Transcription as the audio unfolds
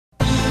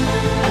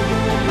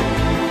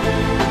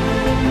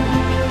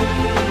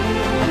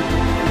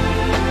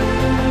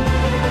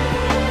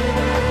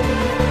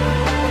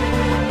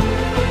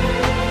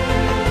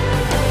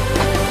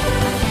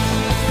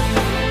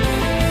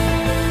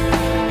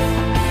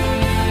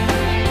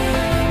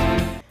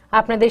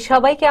আপনাদের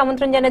সবাইকে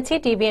আমন্ত্রণ জানাচ্ছি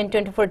টিবিএন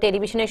 24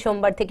 টেলিভিশনের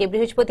সোমবার থেকে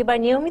বৃহস্পতিবার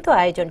নিয়মিত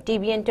আয়োজন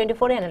টিবিএন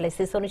 24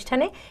 অ্যানালাইসিস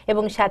অনুষ্ঠানে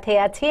এবং সাথে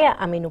আছে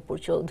আমি নূপুর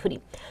চৌধুরী।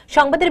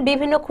 সংবাদের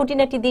বিভিন্ন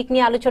খুঁটিনাটি দিক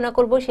নিয়ে আলোচনা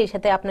করব, সেই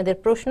সাথে আপনাদের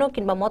প্রশ্ন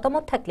কিংবা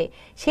মতামত থাকলে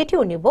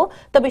সেটিও নিব।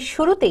 তবে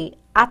শুরুতেই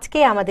আজকে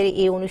আমাদের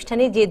এই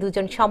অনুষ্ঠানে যে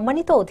দুজন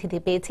সম্মানিত অতিথি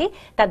পেয়েছি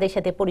তাদের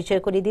সাথে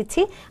পরিচয় করিয়ে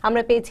দিচ্ছি।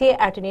 আমরা পেয়েছি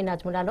অ্যাটর্নি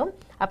নাজমুল আলম,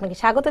 আপনাকে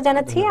স্বাগত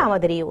জানাচ্ছি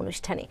আমাদের এই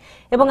অনুষ্ঠানে।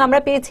 এবং আমরা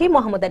পেয়েছি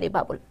মোহাম্মদ আলী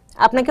বাবুল,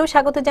 আপনাকেও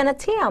স্বাগত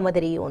জানাচ্ছি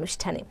আমাদের এই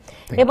অনুষ্ঠানে।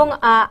 এবং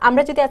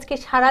আমরা যদি আজকে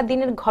সারা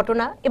দিনের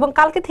ঘটনা এবং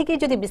কালকে থেকে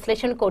যদি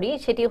বিশ্লেষণ করি,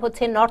 সেটি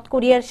হচ্ছে নর্থ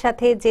কোরিয়ার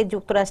সাথে যে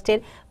যুক্তরাষ্ট্রের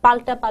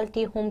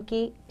পাল্টাপাল্টি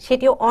হুমকি,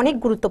 সেটিও অনেক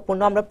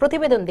গুরুত্বপূর্ণ। আমরা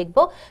প্রতিবেদন দেখব।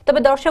 তবে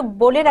দর্শক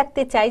বলে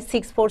রাখতে চাই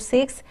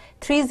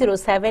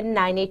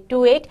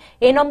 646-307-9828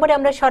 এই নম্বরে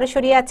আমরা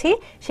সরাসরি আছি।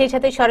 সেই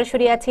সাথে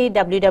সরাসরি আছি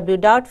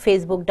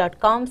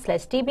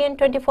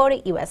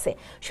www.facebook.com/tbn24USA।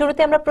 শুরুতে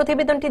আমরা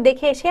প্রতিবেদনটি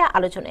দেখে এসে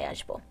আলোচনায়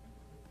আসব।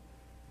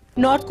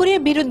 নর্থ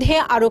কোরিয়ার বিরুদ্ধে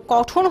আরো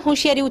কঠোর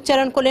হুঁশিয়ারি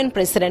উচ্চারণ করলেন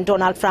প্রেসিডেন্ট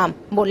ডোনাল্ড ট্রাম্প।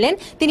 বললেন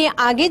তিনি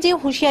আগে যে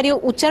হুঁশিয়ারি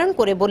উচ্চারণ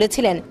করে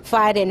বলেছিলেন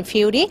ফায়ার এন্ড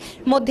ফিউরি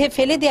মধ্যে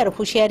ফেলে দেওয়ার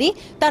হুঁশিয়ারি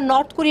তা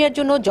নর্থ কোরিয়ার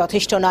জন্য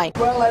যথেষ্ট নয়।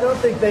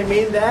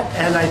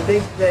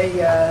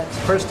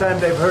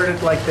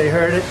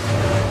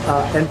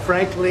 And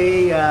frankly,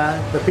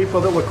 the people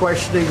that were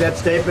questioning that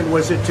statement,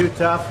 was it too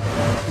tough?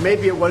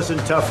 Maybe it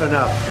wasn't tough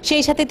enough.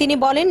 সেই সাথে তিনি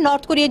বলেন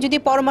নর্থ কোরিয়া যদি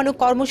পরমাণু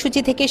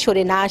কর্মসূচি থেকে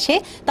সরে না আসে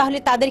তাহলে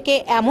তাদেরকে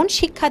এমন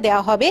শিক্ষা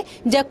দেওয়া হবে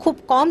যা খুব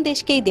কম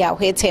দেশকেই দেওয়া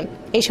হয়েছে।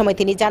 এই সময়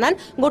তিনি জানান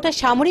গোটা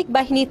সামরিক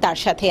বাহিনী তার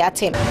সাথে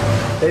আছে।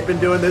 They've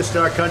been doing this to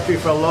our country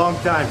for a long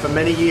time, for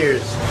many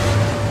years.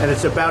 And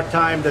it's about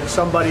time that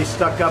somebody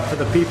stuck up for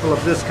the people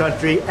of this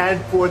country and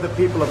for the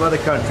people of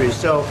other countries.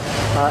 So,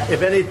 if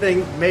anything,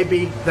 maybe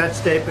that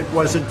statement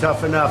wasn't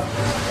tough enough.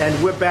 And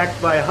we're backed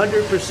by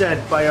 100%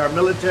 by our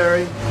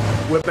military.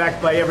 We're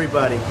backed by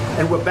everybody.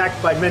 And we're backed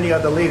by many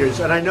other leaders.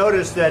 And I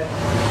noticed that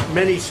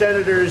many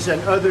senators and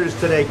others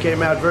today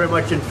came out very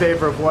much in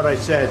favor of what I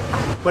said.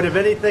 But if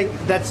anything,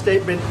 that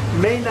statement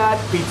may not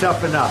be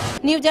tough enough.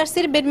 New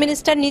জার্সির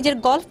বেডমিনিস্টার নিজের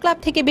golf club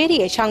থেকে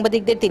বেরিয়ে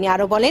সাংবাদিকদের তিনি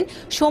আরো বলেন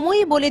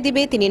সময়ই বলে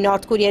দিবে তিনি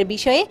নর্থ কোরিয়ার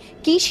বিষয়ে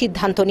কি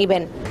সিদ্ধান্ত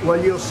নেবেন।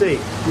 Well, you'll see.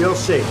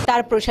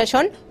 তার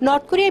প্রশাসন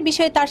নর্থ কোরিয়ার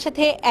বিষয়ে তার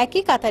সাথে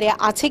একই কাতারে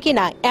আছে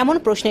কিনা এমন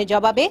প্রশ্নের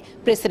জবাবে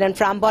প্রেসিডেন্ট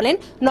ট্রাম্প বলেন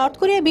নর্থ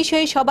কোরিয়ার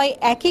বিষয়ে সবাই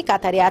একই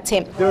কাতারে আছে।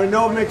 There are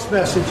no mixed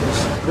messages.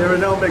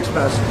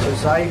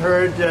 I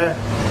heard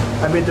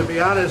to be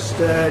honest,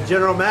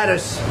 General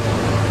Mattis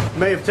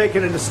may have taken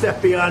it a step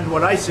beyond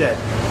what I said.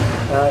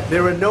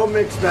 There are no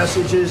mixed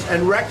messages, and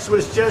Rex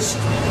was just,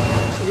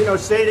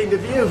 stating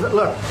the view.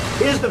 Look,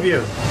 here's the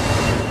view.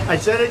 I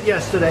said it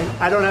yesterday.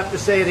 I don't have to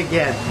say it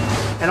again.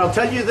 And I'll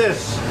tell you this,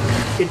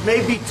 it may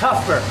be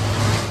tougher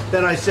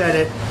than I said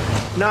it,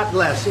 not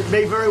less. It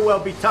may very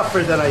well be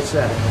tougher than I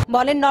said.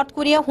 বলেন north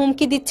Korea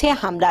হুমকি দিচ্ছে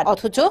হামলার,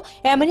 অথচ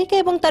America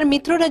এবং তার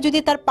মিত্ররা যদি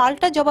তার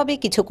পাল্টা জবাবে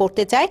কিছু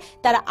করতে চায়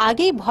তারা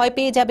আগেই ভয়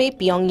পেয়ে যাবে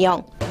পিয়ংইয়ং।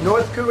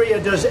 North Korea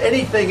does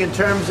anything in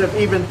terms of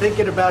even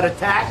thinking about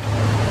attack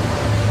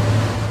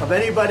of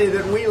anybody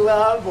that we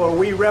love or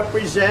we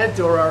represent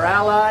or our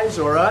allies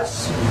or us,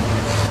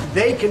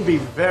 they can be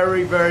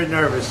very, very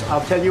nervous.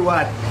 I'll tell you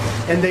what.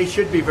 And they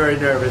should be very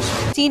nervous.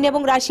 চীন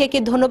এবং রাশিয়াকে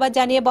ধন্যবাদ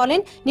জানিয়ে বলেন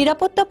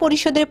নিরাপত্তা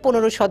পরিষদের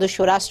 15 সদস্য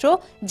রাষ্ট্র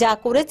যা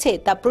করেছে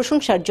তা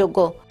প্রশংসার যোগ্য,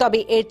 তবে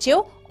এর চেয়েও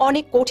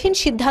অনেক কঠিন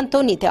সিদ্ধান্ত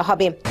নিতে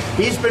হবে।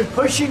 He's been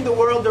pushing the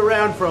world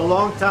around for a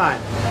long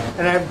time,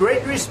 and I have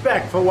great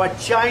respect for what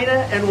China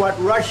and what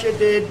Russia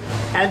did,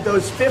 and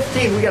those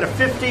 15, we got a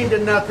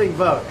 15-0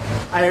 vote.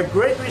 I have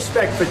great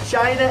respect for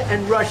China and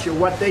Russia,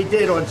 what they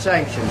did on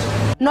sanctions.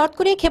 North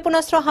Korea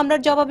ক্ষেপণাস্ত্র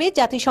হামলার জবাবে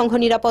জাতিসংঘ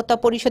নিরাপত্তা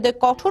পরিষদের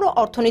কঠোর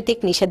অর্থনৈতিক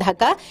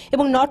নিষেধাজ্ঞা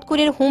এবং নর্থ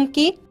কোরিয়ার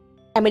হুমকি,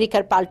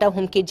 আমেরিকার পাল্টা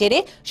হুমকির জেরে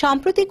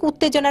সাম্প্রতিক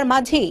উত্তেজনার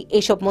মাঝেই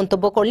এসব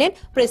মন্তব্য করলেন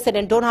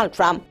প্রেসিডেন্ট ডোনাল্ড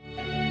ট্রাম্প।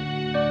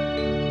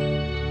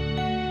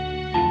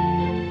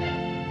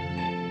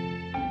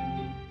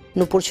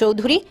 নূপুর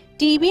চৌধুরী,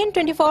 TBN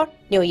 24,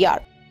 নিউ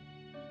ইয়র্ক।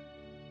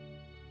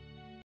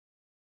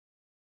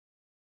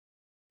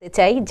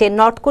 চাই যে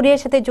নর্থ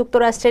কোরিয়ার সাথে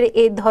যুক্তরাষ্ট্রের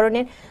এই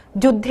ধরনের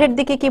যুদ্ধের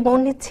দিকে কি মন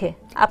নিচ্ছে,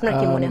 আপনার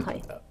কি মনে হয়?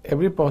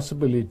 এভরি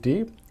পসিবিলিটি,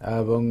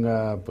 এবং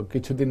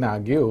কিছুদিন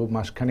আগেও,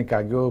 মাসখানেক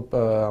আগেও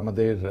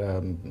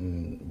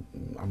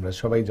আমরা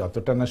সবাই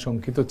যতটা না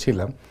শঙ্কিত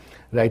ছিলাম,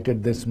 রাইট এট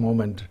দিস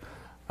মোমেন্ট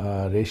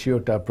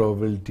রেশিওটা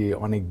প্রবাবিলিটি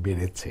অনেক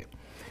বেড়েছে।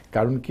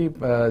 কারণ কি,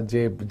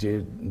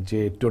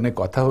 যে টোনে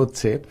কথা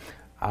হচ্ছে,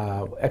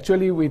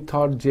 অ্যাকচুয়ালি উই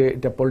থট যে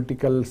এটা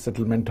পলিটিক্যাল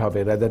সেটেলমেন্ট হবে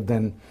রাদার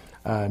দেন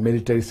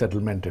মিলিটারি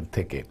সেটেলমেন্টের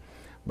থেকে,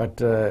 বাট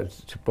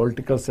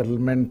পলিটিক্যাল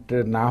সেটেলমেন্ট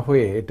না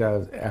হয়ে এটা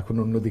এখন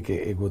অন্যদিকে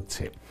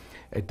এগোচ্ছে,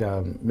 এটা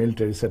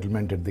মিলিটারি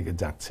সেটেলমেন্টের দিকে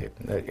যাচ্ছে।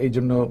 এই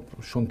জন্য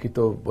শঙ্কিত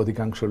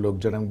অধিকাংশ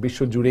লোকজন এবং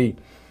বিশ্বজুড়েই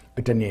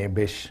এটা নিয়ে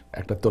বেশ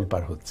একটা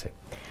তোলপাড় হচ্ছে।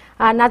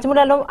 আর নাজমুল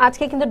আলম,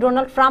 আজকে কিন্তু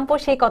ডোনাল্ড ট্রাম্পও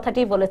সেই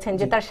কথাটি বলেছেন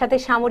যে তার সাথে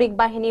সামরিক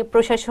বাহিনী,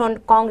 প্রশাসন,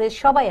 কংগ্রেস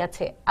সবাই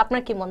আছে।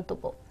 আপনার কি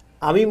মন্তব্য?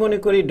 আমি মনে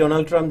করি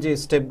ডোনাল্ড ট্রাম্প যে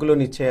স্টেপগুলো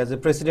নিচ্ছে as a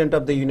president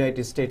of the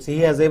United states, he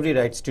has every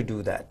rights to do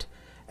that.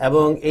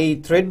 এবং এই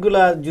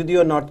থ্রেটগুলা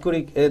যদিও নর্থ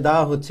কোরিয়া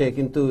দেওয়া হচ্ছে,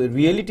 কিন্তু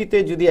রিয়েলিটিতে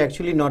যদি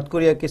অ্যাকচুয়ালি নর্থ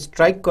কোরিয়াকে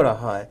স্ট্রাইক করা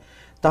হয়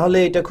তাহলে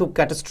এটা খুব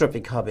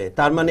ক্যাটাস্ট্রফিক হবে।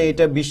 তার মানে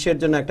এটা বিশ্বের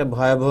জন্য একটা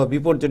ভয়াবহ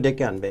বিপর্যয়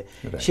ডেকে আনবে।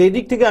 সেই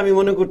দিক থেকে আমি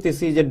মনে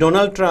করতেছি যে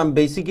ডোনাল্ড ট্রাম্প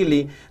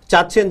বেসিক্যালি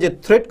চাচ্ছেন যে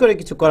থ্রেট করে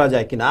কিছু করা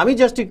যায় কিনা। আমি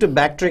জাস্ট একটু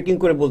ব্যাক ট্রেকিং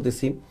করে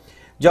বলতেছি,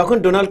 যখন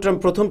ডোনাল্ড ট্রাম্প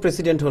প্রথম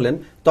প্রেসিডেন্ট হলেন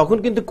তখন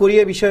কিন্তু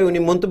কোরিয়া বিষয়ে উনি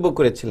মন্তব্য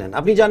করেছিলেন।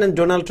 আপনি জানেন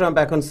ডোনাল্ড ট্রাম্প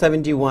এখন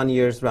 71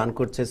 ইয়ার্স রান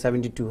করছে,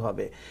 72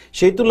 হবে।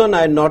 সেই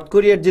তুলনায় নর্থ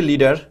কোরিয়ার যে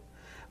লিডার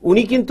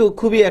উনি কিন্তু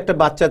খুবই একটা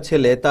বাচ্চা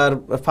ছেলে তার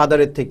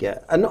ফাদারের থেকে।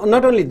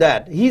 Not only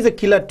that, he is a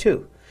killer two.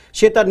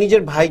 সে তার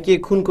নিজের ভাইকে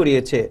খুন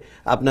করিয়েছে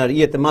আপনার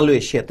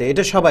মালয়েশিয়াতে,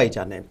 এটা সবাই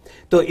জানে।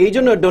 তো এই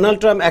জন্য ডোনাল্ড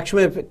ট্রাম্প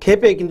একসময়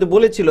খেপে কিন্তু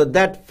বলেছিল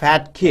দ্যাট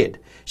ফ্যাট কিড,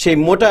 সেই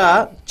মোটা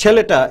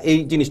ছেলেটা এই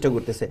জিনিসটা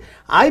করতেছে।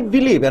 I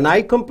believe and I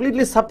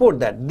completely support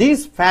that this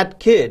fat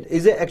kid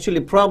is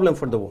actually problem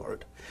for the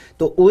world.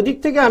 তো ওই দিক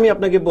থেকে আমি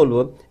আপনাকে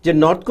বলবো যে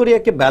নর্থ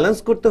কোরিয়াকে ব্যালেন্স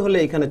করতে হলে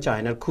এখানে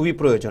চায়নার খুবই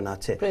প্রয়োজন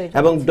আছে,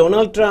 এবং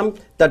ডোনাল্ড ট্রাম্প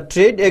তার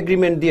ট্রেড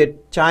এগ্রিমেন্ট দিয়ে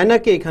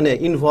চায়নাকে এখানে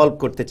ইনভলভ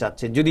করতে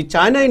চাচ্ছে। যদি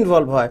চায়না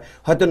ইনভলভ হয়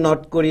হয়তো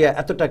নর্থ কোরিয়া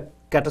এতটা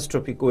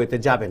ক্যাটাস্ট্রফিক ওয়েতে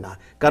যাবে না,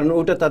 কারণ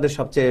ওটা তাদের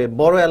সবচেয়ে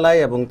বড় অ্যালাই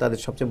এবং তাদের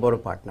সবচেয়ে বড়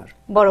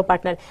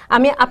পার্টনার।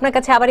 আমি আপনার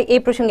কাছে আবার এই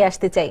প্রসঙ্গে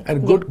আসতে চাই।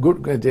 Good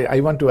I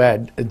want to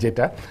add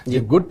যেটা যে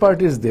গুড পার্ট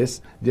ইজ দিস,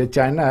 যে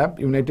চায়না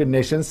ইউনাইটেড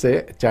নেশনসে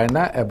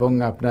চায়না এবং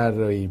আপনার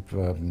ওই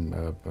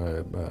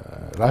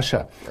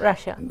রাশিয়া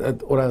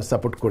ওরা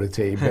সাপোর্ট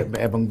করেছে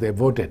এবং দে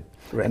ভোটেড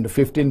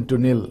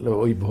 15-0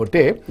 ওই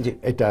ভোটে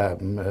এটা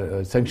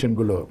স্যাংশন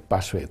গুলো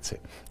পাস হয়েছে।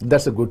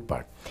 That's a good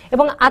part.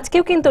 এবং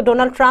আজকেও কিন্তু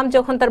ডোনাল্ড ট্রাম্প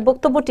যখন তার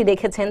বক্তব্যটি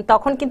রেখেছেন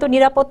তখন কিন্তু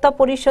নিরাপত্তা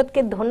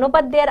পরিষদকে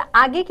ধন্যবাদ দেওয়ার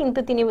আগে কিন্তু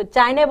তিনি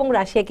চায়না এবং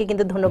রাশিয়াকে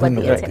কিন্তু ধন্যবাদ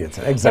দিয়েছেন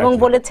এবং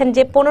বলেছেন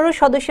যে 15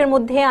 সদস্যের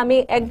মধ্যে আমি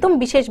একদম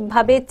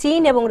বিশেষভাবে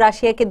চীন এবং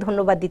রাশিয়াকে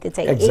ধন্যবাদ দিতে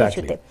চাই এই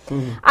ইস্যুতে।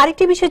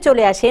 আরেকটি বিষয়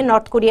চলে আসে,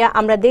 নর্থ কোরিয়া।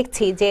 আমরা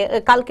দেখছি যে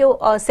কালকেও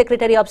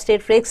secretary of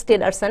state Rex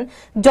Tillerson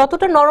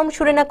যতটা নরম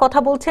সুরে না কথা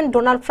বলছেন,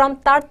 ডোনাল্ড ট্রাম্প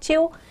তার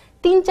চেয়েও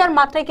 3-4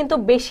 মাত্রায় কিন্তু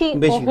বেশি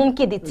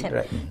হুমকি দিচ্ছেন।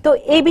 তো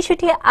এই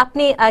বিষয়টি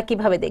আপনি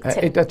কিভাবে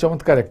দেখছেন? এটা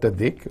চমৎকার একটা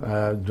দিক।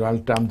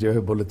 ডোনাল্ড ট্রাম্প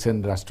যেভাবে বলেছেন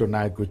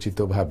রাষ্ট্রনায়ক উচিত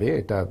ভাবে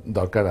এটা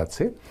দরকার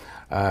আছে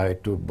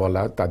একটু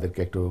বলা, তাদেরকে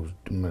একটু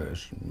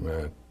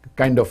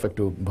কাইন্ড অফ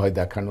একটু ভয়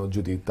দেখানো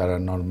যদি তারা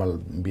নর্মাল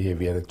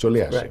বিহেভিয়ারে চলে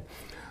আসে।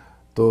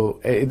 তো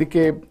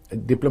এদিকে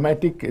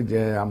ডিপ্লোম্যাটিক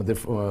যে আমাদের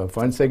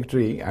ফরেন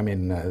সেক্রেটারি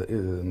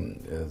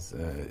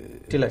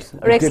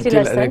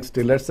রেক্স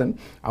টিলারসন,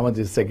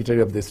 আমাদের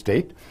সেক্রেটারি অফ দ্য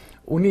স্টেট,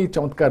 উনি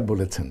চমৎকার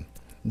বলেছেন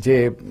যে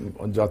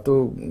যত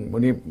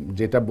উনি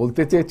যেটা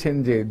বলতে চেয়েছেন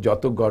যে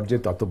যত গর্জে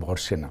তত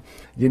ভরসে না।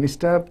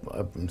 জিনিসটা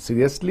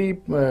সিরিয়াসলি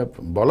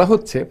বলা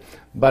হচ্ছে,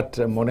 বাট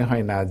মনে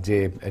হয় না যে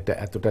এটা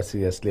এতটা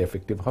সিরিয়াসলি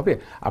এফেক্টিভ হবে।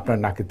 আপনার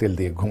নাকে তেল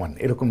দিয়ে ঘুমান,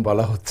 এরকম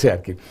বলা হচ্ছে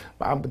আর কি।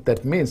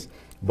 দ্যাট মিনস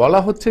বলা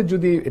হচ্ছে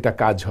যদি এটা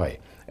কাজ হয়,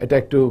 এটা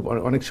একটু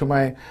অনেক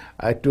সময়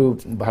একটু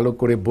ভালো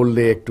করে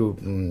বললে, একটু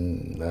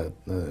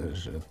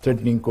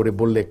থ্রেটনিং করে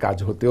বললে কাজ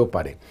হতেও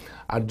পারে।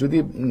 আর যদি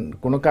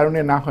কোনো কারণে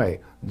না হয়,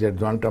 যে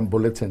ডোনাল্ড ট্রাম্প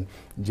বলেছেন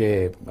যে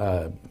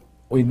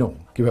উই নো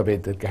কিভাবে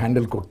এদেরকে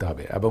হ্যান্ডেল করতে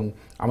হবে, এবং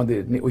আমাদের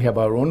we have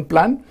our own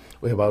plan,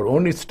 we have our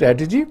own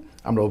strategy,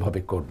 আমরা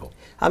ওভাবে করব।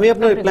 আমি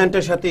আপনার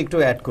প্ল্যানটার সাথে একটু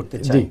অ্যাড করতে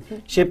চাই।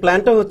 সেই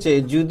প্ল্যানটা হচ্ছে,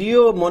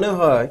 যদিও মনে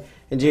হয়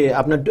যে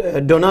আপনার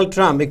ডোনাল্ড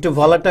ট্রাম্প একটু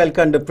volatile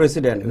kind of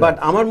president, but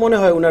আমার মনে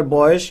হয় ওনার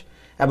বয়স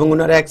এবং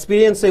ওনার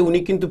এক্সপিরিয়েন্সে উনি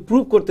কিন্তু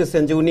প্রুভ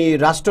করতেছেন যে উনি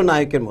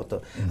রাষ্ট্রনায়কের মতো।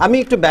 আমি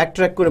একটু ব্যাক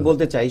ট্র্যাক করে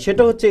বলতে চাই,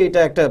 সেটা হচ্ছে এটা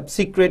একটা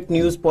সিক্রেট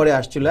নিউজ পরে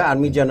আসছিল।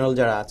 আর্মি জেনারেল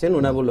যারা আছেন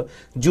ওনারা বলল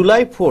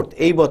জুলাই 4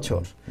 এই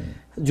বছর,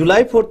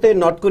 জুলাই 4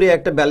 নর্থ কোরিয়া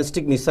একটা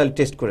ব্যালিস্টিক মিসাইল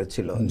টেস্ট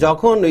করেছিল।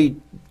 যখন ওই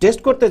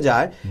টেস্ট করতে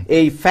যায়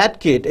এই ফ্যাট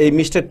কিড, এই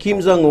মিস্টার কিম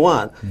জং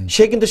ওয়ান,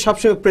 সে কিন্তু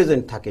সবসময়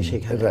প্রেজেন্ট থাকে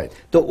সেখানে।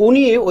 তো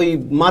উনি ওই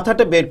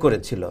মাথাটা বের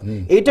করেছিল।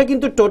 এটা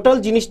কিন্তু টোটাল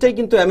জিনিসটাই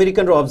কিন্তু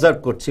আমেরিকানরা অবজার্ভ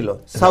করছিল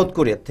সাউথ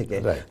কোরিয়ার থেকে।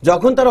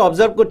 যখন তারা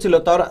অবজার্ভ করছিল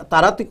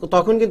তারা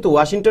তখন কিন্তু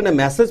ওয়াশিংটনে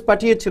মেসেজ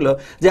পাঠিয়েছিল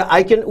যে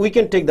we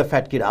can take the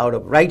fat kid out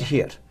of right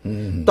here.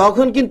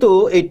 তখন কিন্তু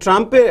এই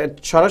ট্রাম্পের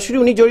সরাসরি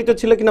উনি জড়িত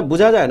ছিল কিনা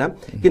বোঝা যায় না,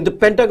 কিন্তু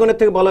পেন্টাগনের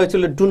থেকে বলা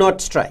হয়েছিল do not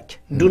strike,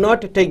 do not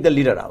take the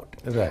leader out.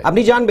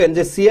 আপনি জানবেন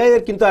যে সিআইএ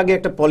এর কিন্তু আগে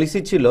একটা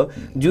পলিসি ছিল,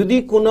 যদি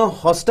কোনো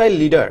হস্টাইল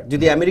লিডার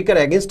যদি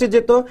আমেরিকার এগেইনস্টে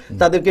যেত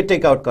তাদেরকে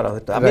টেক আউট করা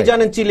হতো। আপনি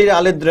জানেন চিলির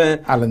আলেদ্রে,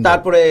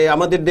 তারপরে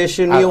আমাদের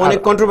দেশে নিয়ে অনেক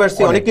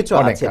কন্ট্রোভার্সি, অনেক কিছু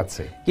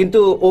আছে। কিন্তু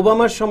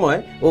ওবামার সময়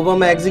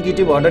ওবামা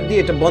এক্সিকিউটিভ অর্ডার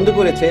দিয়ে এটা বন্ধ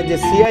করেছে যে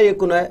সিআইএ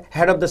কোনো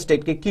হেড অফ দ্য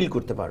স্টেটকে কিল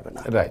করতে পারবে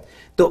না।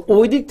 তো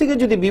ওই দিক থেকে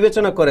যদি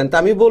বিবেচনা করেন, তা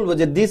আমি বলবো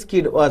যে this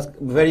kid was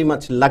very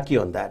much lucky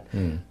on that.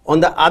 On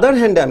the other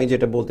হ্যান্ডে আমি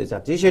যেটা বলতে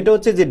চাচ্ছি সেটা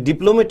হচ্ছে যে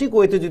ডিপ্লোম্যাটিক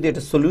ওয়েতে যদি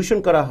এটা সলিউশন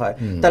করা হয়,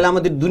 তাহলে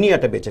আমাদের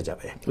দুনিয়াটা বেঁচে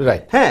যাবে।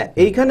 রাইট, হ্যাঁ,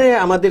 এইখানে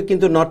আমাদের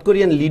কিন্তু নর্থ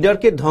কোরিয়ান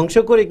লিডারকে ধ্বংস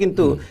করে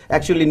কিন্তু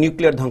অ্যাকচুয়ালি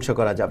নিউক্লিয়ার ধ্বংস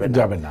করা যাবে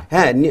না।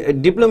 হ্যাঁ,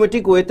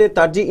 ডিপ্লোম্যাটিক ওয়েতে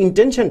তার যে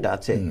ইন্টেনশনটা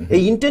আছে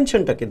এই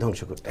ইন্টেনশনটাকে ধ্বংস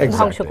করতে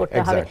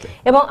হবে।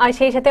 এবং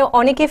সেই সাথে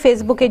অনেকে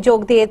ফেসবুকে যোগ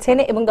দিয়েছেন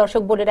এবং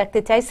দর্শক বলে রাখতে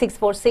চাই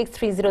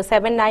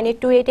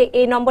 6463079828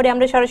 এই নম্বরে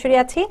আমরা সরাসরি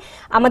আছি।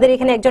 আমাদের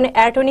এখানে একজন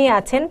অ্যাটর্নি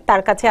আছেন,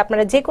 তার কাছে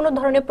আপনারা যে কোনো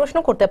ধরনের প্রশ্ন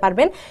করতে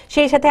পারবেন।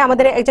 সেই সাথে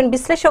আমাদের একজন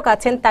বিশ্লেষক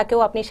আছেন, তাকেও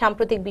আপনি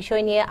সাম্প্রতিক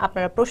বিষয় নিয়ে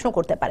আপনারা প্রশ্ন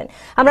করতে পারেন।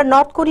 আমরা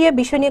নর্থ কোরিয়া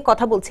বিষয় নিয়ে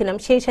কথা বলছিলাম,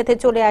 সেই সাথে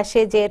চলে আসে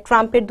যে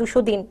ট্রাম্পের 200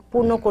 দিন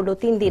পূর্ণ করলো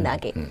 3 দিন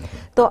আগে।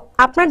 তো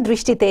আপনার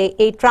দৃষ্টিতে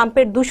এই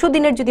ট্রাম্পের 200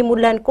 দিনের যদি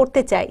মূল্যায়ন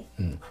করতে চাই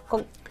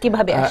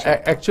কিভাবে আসে?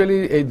 অ্যাকচুয়ালি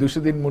এই 200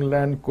 দিন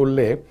মূল্যায়ন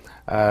করলে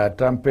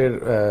ট্রাম্পের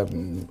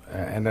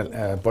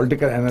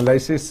পলিটিক্যাল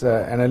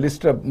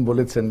অ্যানালিস্টরা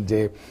বলেছেন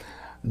যে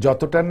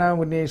যতটা না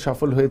উনি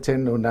সফল হয়েছেন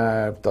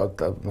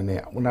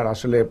ওনার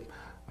আসলে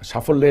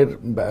সাফল্যের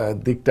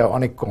দিকটা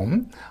অনেক কম।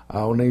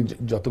 উনি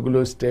যতগুলো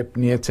স্টেপ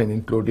নিয়েছেন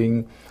ইনক্লুডিং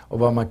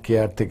ওবামা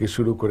কেয়ার থেকে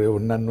শুরু করে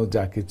অন্যান্য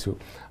যা কিছু,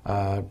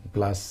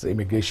 প্লাস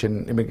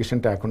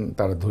ইমিগ্রেশনটা এখন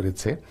তারা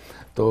ধরেছে।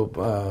 তো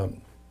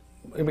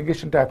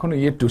ইমিগ্রেশনটা এখনো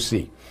ইয়েট টু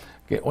সি।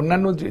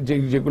 অন্যান্য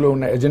যেগুলো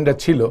ওনার এজেন্ডা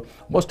ছিল,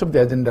 মোস্ট অফ দ্য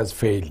এজেন্ডাজ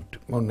ফেইলড,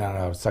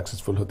 ওনারা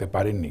সাকসেসফুল হতে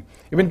পারেননি।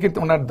 ইভেন কিন্তু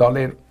ওনার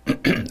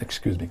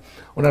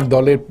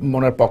দলের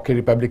ওনার পক্ষে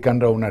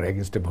রিপাবলিকানরা ওনার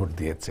এগেইনস্টে ভোট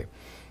দিয়েছে।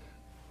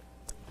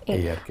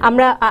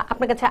 আমরা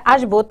আপনার কাছে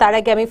আসবো, তার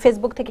আগে আমি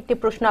ফেসবুক থেকে একটি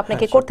প্রশ্ন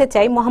আপনাকে করতে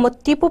চাই। মোহাম্মদ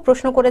টিপু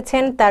প্রশ্ন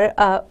করেছেন, তার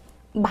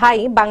ভাই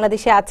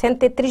বাংলাদেশে আছেন,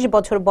 33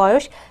 বছর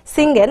বয়স,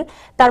 সিঙ্গেল,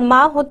 তার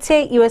মা হচ্ছে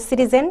ইউএস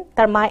সিটিজেন,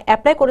 তার মা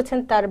অ্যাপ্লাই করেছেন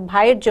তার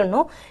ভাইয়ের জন্য,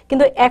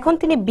 কিন্তু এখন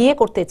তিনি বিয়ে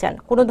করতে চান,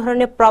 কোনো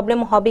ধরনের প্রবলেম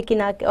হবে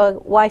কিনা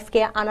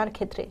ওয়াইফকে আনার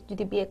ক্ষেত্রে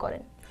যদি বিয়ে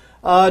করেন?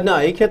 না,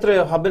 এই ক্ষেত্রে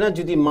হবে না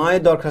যদি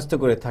মায়ের দরখাস্ত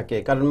করে থাকে,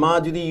 কারণ মা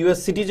যদি ইউএস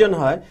সিটিজেন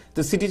হয় তো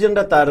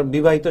সিটিজেনরা তার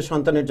বিবাহিত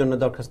সন্তানের জন্য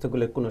দরখাস্ত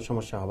করলে কোনো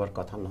সমস্যা হবার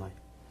কথা নয়,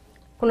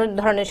 কোনো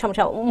ধরনের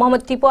সমস্যা।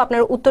 মোহাম্মদ টিপু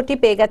আপনার উত্তরটি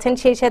পেয়ে গেছেন।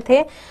 সেই সাথে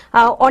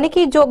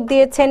অনেকেই যোগ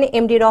দিয়েছেন,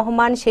 এমডি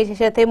রহমান, সেই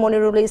সাথে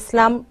মনিরুল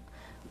ইসলাম,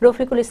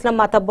 রফিকুল ইসলাম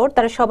মাতাব্বর,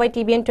 তারা সবাই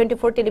TBN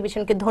 24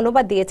 টেলিভিশনকে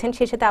ধন্যবাদ দিয়েছেন।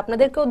 সেই সাথে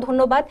আপনাদেরকেও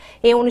ধন্যবাদ,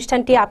 এই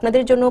অনুষ্ঠানটি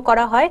আপনাদের জন্য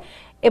করা হয়।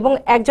 এবং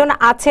একজন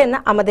আছেন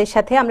আমাদের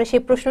সাথে, আমরা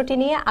সেই প্রশ্নটি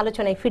নিয়ে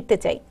আলোচনায় ফিরতে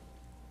চাই।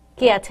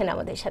 কে আছেন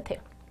আমাদের সাথে?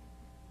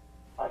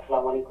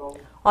 আসসালামু আলাইকুম।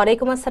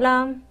 ওয়ালাইকুম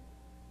আসসালাম।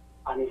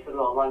 আনিসুর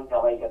রহমান,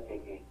 জামাইকা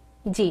থেকে।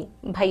 জি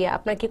ভাইয়া,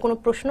 আপনার কি কোনো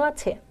প্রশ্ন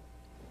আছে?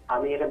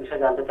 আমি একটা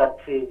বিষয় জানতে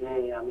চাচ্ছি যে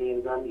আমি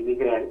একজন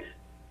ইমিগ্রেন্ট,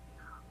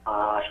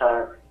 আসার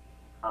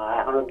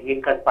এখনো গ্রিন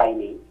কার্ড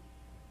পাইনি,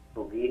 তো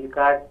গ্রিন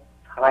কার্ড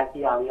ছাড়া কি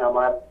আমি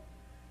আমার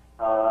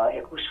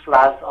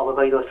 21+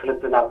 অবিবাহিত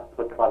ছেলেকে না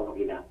করতে পারবো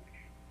কিনা?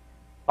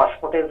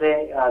 পাসপোর্টে যে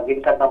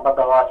গ্রিন কার্ড নাম্বার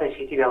দেওয়া আছে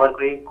সেটি ব্যবহার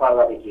করে করা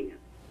যাবে কিনা?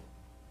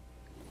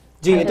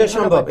 জি,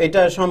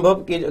 এটা সম্ভব,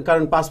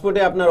 কারণ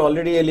পাসপোর্টে আপনার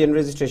অলরেডি এলিয়েন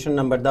রেজিস্ট্রেশন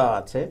নাম্বার দেওয়া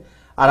আছে।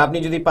 আর আপনি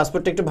যদি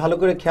পাসপোর্টটা একটু ভালো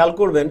করে খেয়াল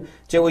করবেন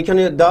যে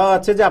ওইখানে দেওয়া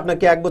আছে যে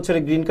আপনাকে 1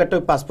 বছরের গ্রিন কার্ডটা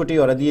পাসপোর্টেই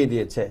ওরা দিয়ে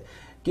দিয়েছে।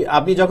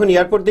 আপনি যখন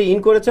এয়ারপোর্ট দিয়ে ইন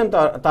করেছেন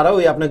তারাও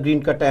আপনার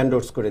গ্রিন কার্ডটা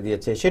এন্ডোর্স করে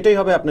দিয়েছে, সেটাই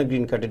হবে আপনার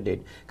গ্রিন কার্ডের ডেট।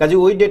 কাজে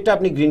ওই ডেটটা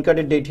আপনি গ্রিন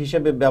কার্ডের ডেট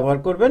হিসেবে ব্যবহার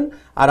করবেন,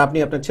 আর আপনি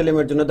আপনার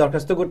ছেলেমেয়ের জন্য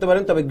দরখাস্ত করতে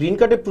পারেন। তবে গ্রিন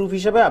কার্ডের প্রুফ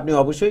হিসেবে আপনি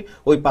অবশ্যই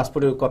ওই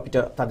পাসপোর্টের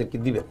কপিটা তাদেরকে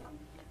দিবেন,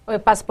 ওই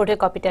পাসপোর্টের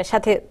কপিটা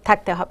সাথে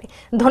থাকতে হবে।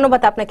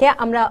 ধন্যবাদ আপনাকে।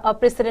 আমরা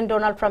প্রেসিডেন্ট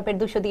ডোনাল্ড ট্রাম্পের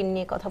 200 দিন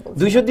নিয়ে কথা বলছি।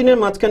 200 দিনের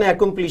মাঝখানে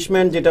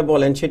অ্যাকমপ্লিশমেন্ট যেটা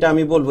বলেন সেটা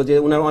আমি বলবো যে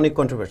ওনার অনেক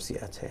কন্ট্রোভার্সি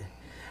আছে।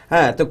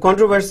 হ্যাঁ, তো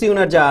কন্ট্রোভার্সি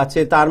ওনার যা আছে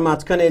তার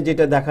মাঝখানে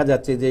যেটা দেখা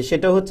যাচ্ছে যে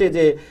সেটা হচ্ছে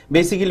যে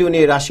বেসিক্যালি উনি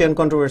রাশিয়ান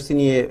কন্ট্রোভার্সি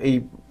নিয়ে এই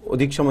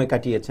অধিক সময়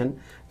কাটিয়েছেন।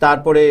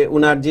 তারপরে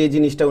উনার যে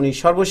জিনিসটা উনি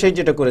সর্বশেষ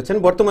যেটা করেছেন,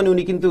 বর্তমানে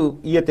উনি কিন্তু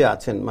ইয়েতে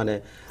আছেন, মানে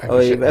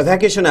ওই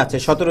ভ্যাকেশনে আছে,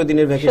 17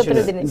 দিনের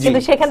ভ্যাকেশনে। কিন্তু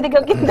সেখান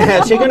থেকেও কিন্তু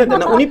হ্যাঁ, সেখানে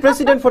না, উনি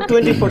president for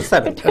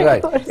 24/7,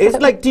 right? It's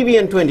like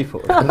TBN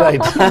 24,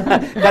 right?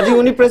 কাজী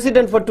উনি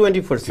প্রেসিডেন্ট ফর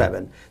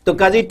 24/7। তো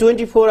কাজী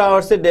 24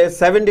 hours a day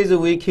 7 days A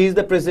weak he is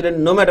the president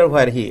no matter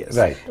where he is.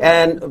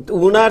 And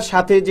উনার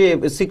সাথে যে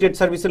সিক্রেট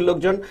সার্ভিসের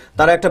লোকজন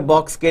তারা একটা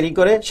বক্স ক্যারি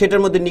করে,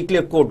 সেটার মধ্যে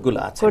নিউক্লিয়ার কোডগুলো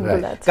আছে।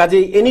 কাজী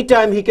any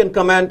time he can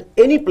command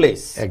any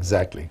place.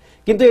 Exactly.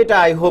 কিন্তু এটা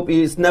I hope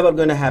is never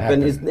going to happen,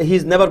 he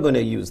is never going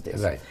to use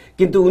this.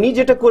 কিন্তু উনি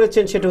যেটা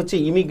করেছেন সেটা হচ্ছে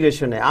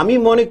ইমিগ্রেশনে। আমি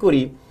মনে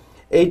করি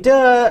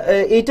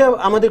এইটা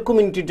আমাদের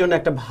কমিউনিটির জন্য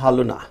একটা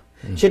ভালো না।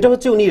 সেটা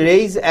হচ্ছে উনি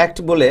রেইজ অ্যাক্ট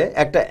বলে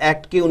একটা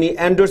অ্যাক্টকে উনি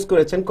এন্ডোর্স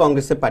করেছেন,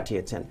 কংগ্রেসে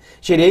পাঠিয়েছেন।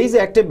 সেই রেইজ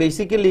অ্যাক্টে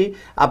বেসিক্যালি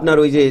আপনার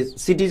ওই যে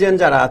সিটিজেন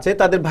যারা আছে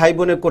তাদের ভাই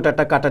বোনের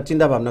কোটাটা কাটার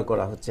চিন্তা ভাবনা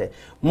করা হচ্ছে।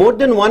 মোর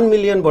দেন 1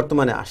 মিলিয়ন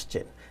বর্তমানে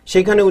আসছেন,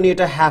 সেখানে উনি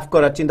এটা হ্যাফ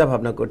করার চিন্তা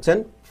ভাবনা করছেন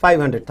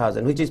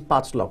 500,000, হুইচ ইজ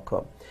 5 লক্ষ।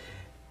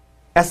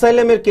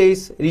 অ্যাসাইলামের কেস,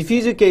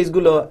 রিফিউজি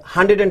কেসগুলো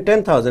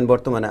 110,000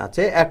 বর্তমানে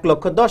আছে,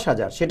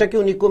 1,10,000, সেটাকে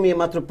উনি কমিয়ে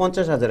মাত্র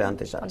 50,000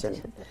 আনতে চাচ্ছেন।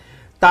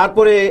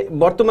 তারপরে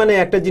বর্তমানে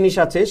একটা জিনিস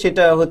আছে,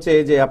 সেটা হচ্ছে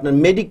যে আপনার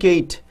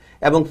মেডিকেট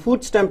এবং ফুড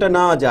স্ট্যাম্পটা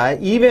নেওয়া যায়,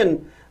 ইভেন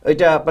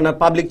এটা আপনার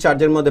পাবলিক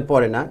চার্জের মধ্যে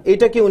পড়ে না,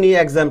 এটাকে উনি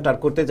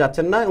এক্সাম্পটার করতে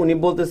যাচ্ছেন না। উনি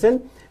বলতেছেন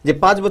যে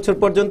 5 বছর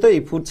পর্যন্ত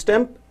এই ফুড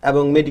স্ট্যাম্প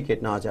এবং মেডিকেট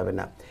নেওয়া যাবে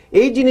না।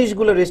 এই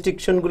জিনিসগুলো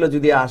রেস্ট্রিকশনগুলো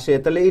যদি আসে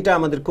তাহলে এটা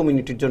আমাদের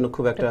কমিউনিটির জন্য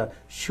খুব একটা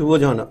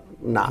শুভজনক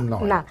না।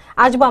 না,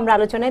 আসবো আমরা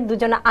আলোচনায়।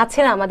 দুজন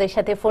আছেন আমাদের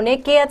সাথে ফোনে।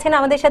 কে আছেন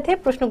আমাদের সাথে?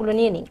 প্রশ্নগুলো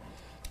নিয়ে নিই।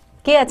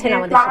 কে আছেন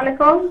আমাদের সাথে?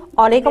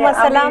 ওয়ালাইকুম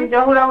আসসালাম। আমি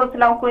জহুরা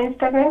বলছিলাম কুইন্স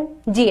থেকে।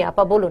 জি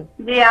আপা বলুন।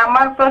 জি,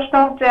 আমার প্রশ্ন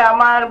হচ্ছে,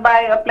 আমার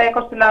ভাই অ্যাপ্লাই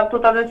করছিলাম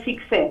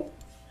 2006 এ।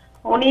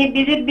 উনি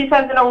ভিজিট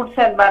ভিসার জন্য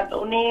উঠছেন, বাট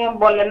উনি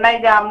বললেন নাই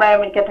যে আমরা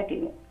আমেরিকা থাকি।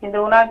 কিন্তু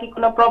ওনার কি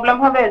কোনো প্রবলেম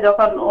হবে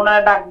যখন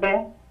ওনারা ডাকবে?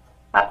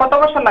 আর কত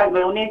বছর লাগবে?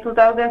 উনি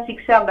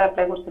 2006 এ আমরা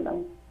অ্যাপ্লাই করছিলাম,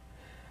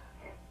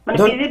 মানে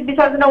ভিজিট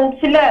ভিসার জন্য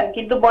উঠছিলেন,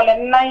 কিন্তু বলেন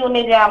নাই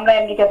উনি যে আমরা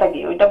আমেরিকা থাকি,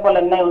 ওইটা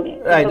বলেন নাই উনি।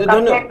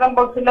 একদম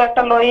বলছিল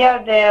একটা লয়ার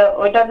যে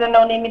ওইটার জন্য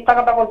উনি মিথ্যা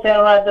কথা বলছেন,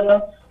 ওনার জন্য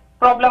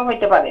প্রবলেম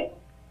হইতে পারে।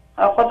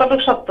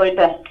 কতটুকু সত্য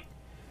এটা?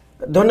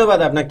 ধন্যবাদ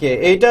আপনাকে।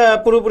 এইটা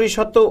পুরোপুরি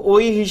সত্য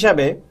ওই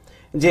হিসাবে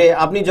যে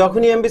আপনি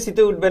যখনই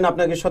এমবেসিতে উঠবেন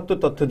আপনাকে সত্য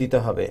তথ্য দিতে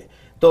হবে।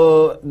 তো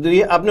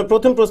আপনার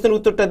প্রথম প্রশ্নের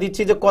উত্তরটা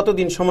দিচ্ছি যে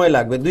কতদিন সময়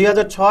লাগবে।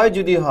 2006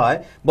 যদি হয়,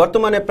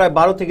 বর্তমানে প্রায়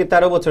 12 থেকে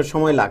 13 বছর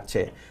সময়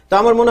লাগছে। তো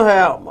আমার মনে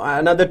হয়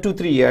another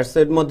 2-3 ইয়ার্স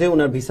এর মধ্যে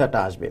ওনার ভিসাটা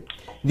আসবে।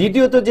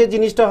 দ্বিতীয়ত যে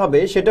জিনিসটা হবে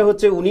সেটা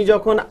হচ্ছে উনি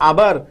যখন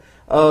আবার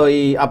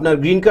আপনার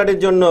গ্রিন কার্ডের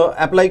জন্য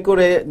অ্যাপ্লাই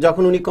করে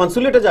যখন উনি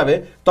কনসুলেটে যাবে,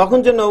 তখন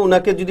যেন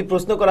উনাকে যদি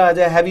প্রশ্ন করা হয়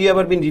যে have you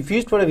ever been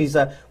refused for a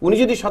visa, উনি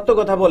যদি সত্য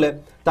কথা বলে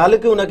তাহলে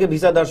কি উনাকে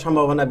ভিসা দেওয়ার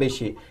সম্ভাবনা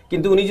বেশি।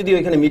 কিন্তু উনি যদি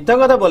ওইখানে মিথ্যা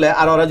কথা বলে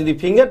আর ওরা যদি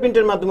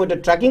ফিঙ্গারপ্রিন্টের মাধ্যমে ওটা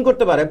ট্র্যাকিং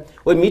করতে পারে,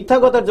 ওই মিথ্যা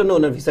কথার জন্য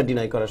ওনার ভিসা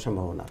ডিনাই করার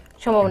সম্ভাবনা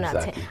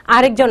আছে।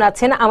 আরেকজন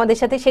আছেন আমাদের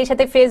সাথে, সেই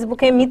সাথে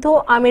ফেসবুকে মিথু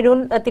আমিরুল,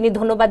 তিনি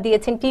ধন্যবাদ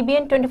দিয়েছেন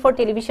TBN 24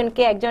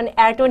 টেলিভিশনকে একজন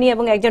অ্যাটর্নি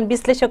এবং একজন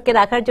বিশ্লেষককে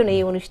রাখার জন্য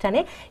এই অনুষ্ঠানে।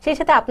 সেই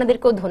সাথে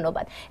আপনাদেরকেও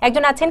ধন্যবাদ।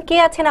 একজন আছেন, কে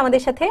আছেন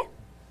আমাদের সাথে?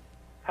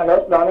 হ্যালো,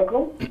 আসসালামু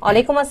আলাইকুম।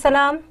 ওয়ালাইকুম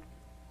আসসালাম।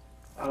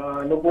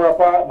 নূপুর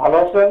আপা ভালো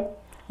আছেন?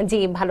 জি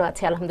ভালো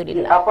আছি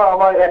আলহামদুলিল্লাহ। আপা,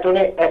 আমার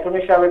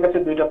অ্যাটর্নি সাহেবের কাছে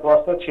দুইটা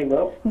প্রশ্ন ছিল।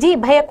 জি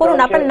ভাইয়া করুন,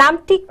 আপনার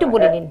নামটি একটু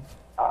বলে নিন।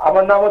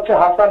 আমার নাম হচ্ছে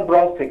হাসান,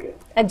 ব্রঞ্জ থেকে।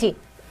 জি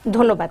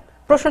ধন্যবাদ,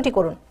 প্রশ্নটি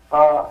করুন।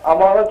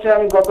 আমার হচ্ছে,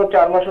 আমি গত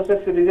 4 মাস হচ্ছে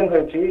সিটিজেন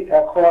হয়েছি।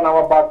 এখন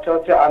আমার বাচ্চা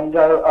হচ্ছে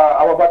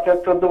আমার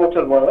বাচ্চার 14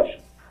 বছর বয়স।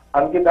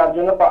 আমি কি তার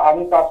জন্য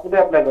আমি পাসপোর্টে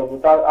অ্যাপ্লাই করবো?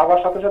 তার আমার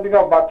সাথে সাথে কি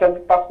বাচ্চার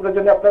পাসপোর্টের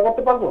জন্য অ্যাপ্লাই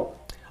করতে পারবো?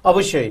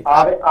 অবশ্যই।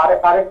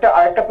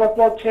 আরেকটা প্রশ্ন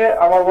হচ্ছে,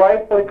 আমার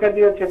ওয়াইফ পরীক্ষা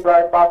দিয়েছে,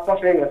 প্রায় 5 মাস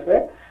হয়ে গেছে,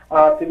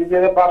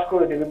 সিটিজেনে পাস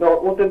করেছে, কিন্তু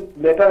ওতে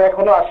লেটার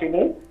এখনো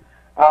আসেনি।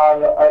 আর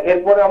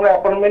এরপরে আমরা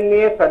অ্যাপয়েন্টমেন্ট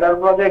নিয়ে ফেডারেল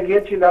প্লাজায়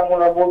গিয়েছিলাম,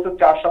 ওরা বলছে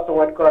 4 সপ্তাহ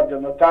ওয়েট করার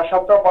জন্য। 4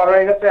 সপ্তাহ পার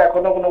হয়ে গেছে,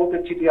 এখনো কোনো ওতে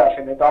চিঠি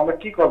আসেনি। তো আমরা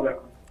কি করবো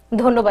এখন?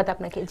 ধন্যবাদ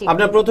আপনাকে।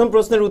 আপনার প্রথম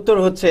প্রশ্নের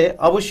উত্তর হচ্ছে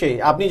অবশ্যই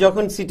আপনি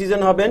যখন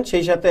সিটিজেন হবেন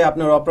সেই সাথে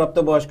আপনার অপ্রাপ্ত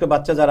বয়স্ক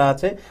বাচ্চা যারা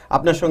আছে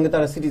আপনার সঙ্গে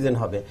তারা সিটিজেন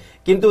হবে।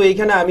 কিন্তু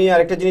এইখানে আমি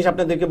আরেকটা জিনিস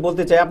আপনাদেরকে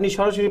বলতে চাই, আপনি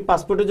সরাসরি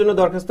পাসপোর্টের জন্য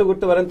দরখাস্ত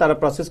করতে পারেন, তারা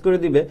প্রসেস করে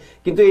দিবে,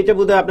 কিন্তু এটা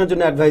বোধহয় আপনার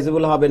জন্য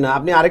অ্যাডভাইজেবল হবে না।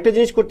 আপনি আরেকটা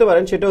জিনিস করতে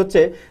পারেন, সেটা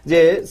হচ্ছে যে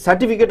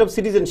সার্টিফিকেট অফ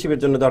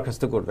সিটিজেনশিপের জন্য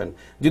দরখাস্ত করবেন।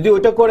 যদি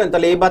ওইটা করেন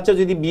তাহলে এই বাচ্চা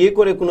যদি বিয়ে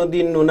করে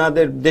কোনোদিন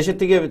ওনাদের দেশের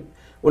থেকে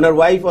ওনার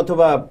ওয়াইফ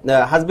অথবা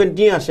হাজবেন্ড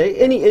নিয়ে আসে,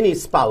 এনি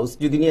স্পাউস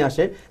যদি নিয়ে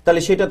আসে,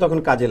 তাহলে সেটা তখন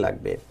কাজে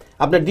লাগবে।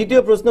 আপনার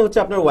দ্বিতীয় প্রশ্ন হচ্ছে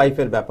আপনার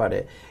ওয়াইফের ব্যাপারে।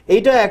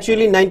 এইটা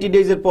অ্যাকচুয়ালি 90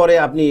 ডেজের পরে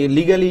আপনি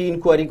লিগালি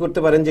ইনকোয়ারি করতে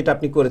পারেন, যেটা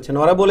আপনি করেছেন।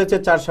 ওরা বলেছে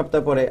 4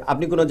 সপ্তাহ পরে,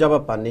 আপনি কোনো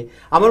জবাব পাননি।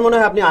 আমার মনে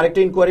হয় আপনি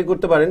আরেকটা ইনকোয়ারি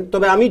করতে পারেন।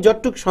 তবে আমি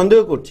যতটুকু সন্দেহ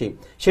করছি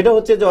সেটা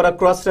হচ্ছে যে ওরা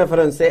ক্রস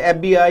রেফারেন্সে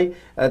FBI,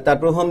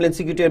 তারপর হোমল্যান্ড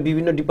সিকিউরিটির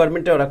বিভিন্ন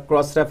ডিপার্টমেন্টে ওরা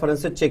ক্রস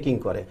রেফারেন্সে চেকিং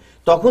করে।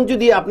 তখন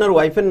যদি আপনার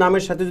ওয়াইফের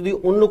নামের সাথে যদি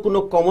অন্য কোনো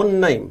কমন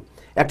নেম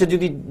একটা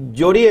যদি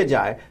জড়িয়ে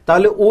যায়,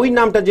 তাহলে ওই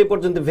নামটা যে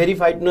পর্যন্ত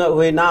ভেরিফাইড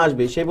হয়ে না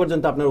আসবে সেই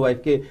পর্যন্ত আপনার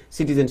ওয়াইফকে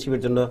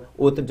সিটিজেনশিপের জন্য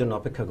ওদের জন্য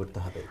অপেক্ষা করতে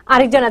হবে।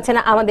 আরেকজন আছেন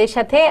আমাদের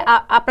সাথে,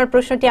 আপনার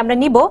প্রশ্নটি আমরা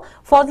নিব।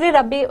 ফজলে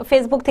রাব্বি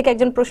ফেসবুক থেকে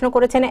একজন প্রশ্ন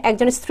করেছেন,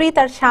 একজন স্ত্রী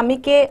তার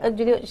স্বামীকে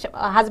যদি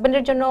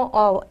হাজবেন্ডের জন্য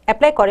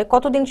অ্যাপ্লাই করে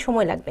কতদিন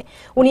সময় লাগবে?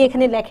 উনি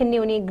এখানে লেখেননি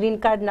উনি গ্রিন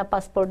কার্ড না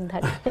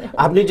পাসপোর্টধারী।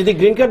 আপনি যদি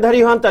গ্রিন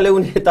কার্ডধারী হন তাহলে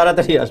উনি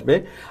তাড়াতাড়ি আসবে,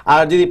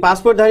 আর যদি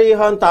পাসপোর্টধারী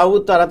হন তাও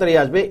তাড়াতাড়ি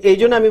আসবে। এই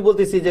জন্য আমি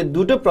বলতেছি যে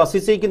দুটো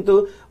প্রসেসেই কিন্তু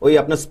ওই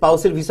আপনার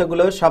স্পাউসের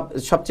ভিসাগুলো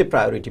সবচেয়ে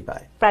প্রায়োরিটি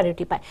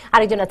পায়।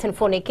 আরেকজন আছেন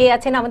ফোনে, কে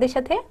আছেন আমাদের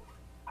সাথে?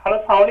 হ্যালো,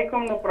 আসসালামু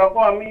আলাইকুম নূপুর,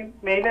 আমি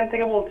মেইল্যান্ড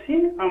থেকে বলছি।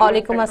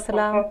 ওয়ালাইকুম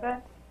আসসালাম।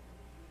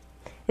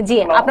 জি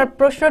আপনার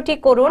প্রশ্নটি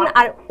করুন,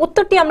 আর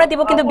উত্তরটি আমরা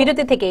দিব কিন্তু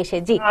বিরতি থেকে এসে।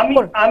 জি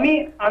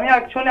আমি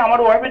অ্যাকচুয়ালি আমার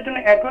ওয়াইফের জন্য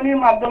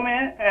অ্যাটর্নির মাধ্যমে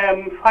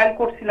ফাইল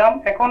করছিলাম,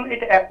 এখন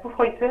এটা অ্যাপ্রুভ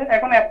হয়েছে।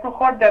 এখন অ্যাপ্রুভ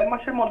হওয়ার 1.5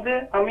 মাসের মধ্যে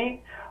আমি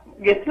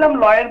গেছিলাম,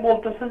 লয়ার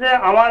বলতেছে যে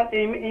আমার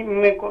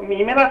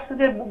ইমেল আসছে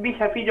যে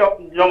ভিসা ফি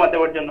জমা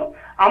দেওয়ার জন্য।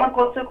 আমার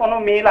কাছে কোনো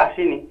মেল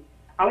আসেনি।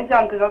 আমি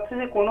জানতে চাচ্ছি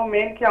যে কোনো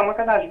মেল কি আমার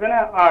কাছে আসবে না?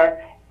 আর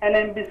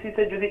NMBC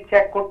তে যদি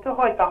চেক করতে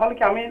হয় তাহলে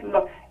কি আমি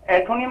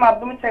অ্যাটর্নির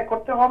মাধ্যমে চেক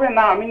করতে হবে,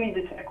 না আমি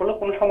নিজে চেক করলে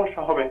কোনো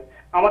সমস্যা হবে?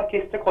 আমার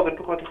কেসটা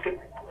কতটুকু?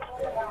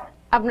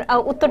 আপনার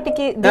উত্তরটি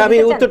কি আমি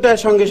উত্তরটা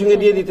সঙ্গে সঙ্গে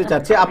দিয়ে দিতে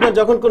চাচ্ছি। আপনার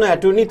যখন কোনো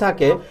অ্যাটর্নি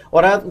থাকে,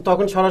 ওরা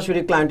তখন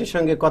সরাসরি ক্লায়েন্টের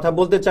সঙ্গে কথা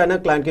বলতে চায় না,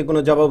 ক্লায়েন্টকে কোনো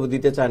জবাব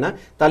দিতে চায় না,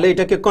 তাহলে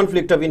এটাকে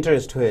কনফ্লিক্ট অফ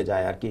ইন্টারেস্ট হয়ে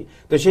যায় আর কি।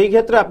 তো সেই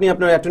ক্ষেত্রে আপনি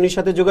আপনার অ্যাটর্নির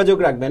সাথে যোগাযোগ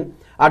রাখবেন।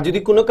 আর যদি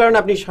কোনো কারণে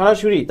আপনি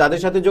সরাসরি তাদের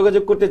সাথে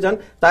যোগাযোগ করতে চান,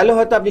 তাহলে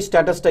হয়তো আপনি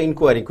স্ট্যাটাসটা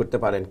ইনকোয়ারি করতে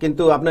পারেন,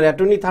 কিন্তু আপনার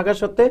অ্যাটর্নি থাকা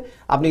সত্ত্বে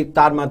আপনি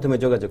তার মাধ্যমে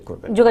যোগাযোগ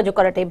করবেন। যোগাযোগ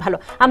করাটাই ভালো।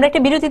 আমরা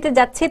একটা বিরতিতে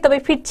যাচ্ছি, তবে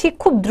ফিরছি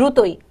খুব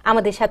দ্রুতই,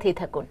 আমাদের সাথেই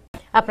থাকুন।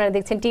 আপনারা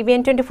দেখছেন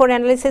TBN 24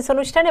 অ্যানালিসিস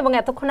অনুষ্ঠান এবং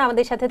এতক্ষণ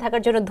আমাদের সাথে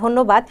থাকার জন্য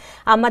ধন্যবাদ।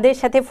 আমাদের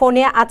সাথে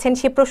ফোনে আছেন,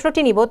 সেই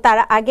প্রশ্নটি নিব। তার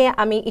আগে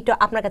আমি একটু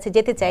আপনার কাছে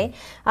যেতে চাই।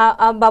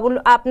 বাবুল,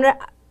 আপনার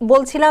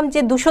বলছিলাম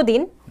যে 200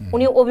 দিন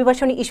উনি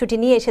অভিবাসন ইস্যুটি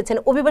নিয়ে এসেছেন।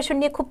 অভিবাসন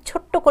নিয়ে খুব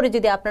ছোট্ট করে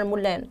যদি আপনার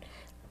মূল্যায়ন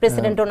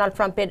প্রেসিডেন্ট ডোনাল্ড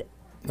ট্রাম্পের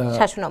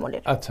শাসন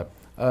আমলের। আচ্ছা,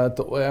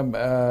 তো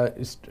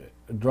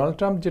ডোনাল্ড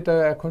ট্রাম্প যেটা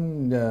এখন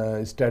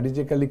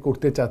স্ট্র্যাটেজিক্যালি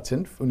করতে চাচ্ছেন,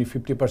 উনি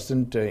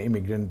 50%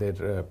 ইমিগ্রেন্টদের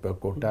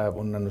কোটা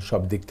অন্যান্য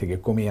সব দিক থেকে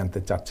কমিয়ে আনতে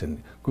চাচ্ছেন,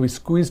 খুবই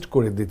স্কুইজড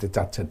করে দিতে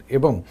চাচ্ছেন।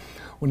 এবং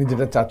উনি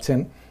যেটা চাচ্ছেন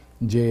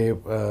যে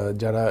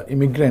যারা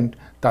ইমিগ্রেন্ট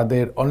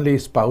তাদের অনলি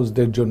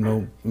স্পাউসদের জন্য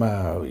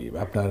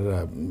আপনার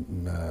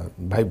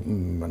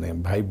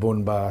ভাই বোন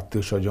বা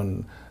আত্মীয় স্বজন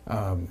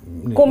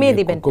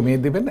কমিয়ে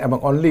দিবেন এবং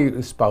অনলি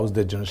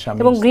স্পাউসদের জন্য স্বামী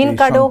এবং গ্রিন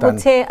কার্ডও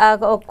হচ্ছে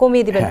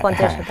কমিয়ে দিবেন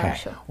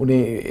 50%। উনি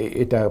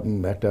এটা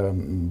একটা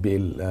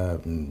বিল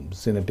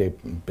সিনেটে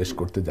পেশ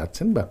করতে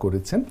যাচ্ছেন বা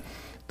করেছেন।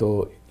 তো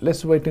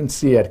লেটস ওয়েট এন্ড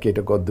সি আর কি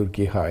এটা কতদূর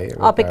কি হয়,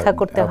 অপেক্ষা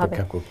করতে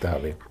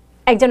হবে।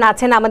 একজন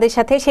আছেন আমাদের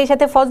সাথে, সেই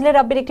সাথে ফজলে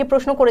রাব্বির একটি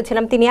প্রশ্ন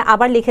করেছিলাম, তিনি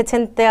আবার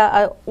লিখেছেন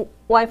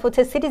ওয়াইফ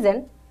হচ্ছে সিটিজেন,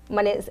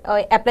 মানে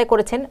অ্যাপ্লাই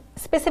করেছেন,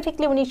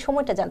 স্পেসিফিকলি উনি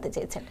সময়টা জানতে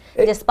চেয়েছেন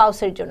যে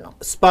স্পাউসের জন্য।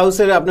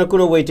 স্পাউসের আপনার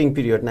কোনো ওয়েটিং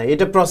পিরিয়ড নাই,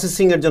 এটা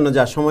প্রসেসিং এর জন্য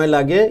যা সময়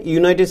লাগে।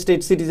 ইউনাইটেড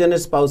স্টেটস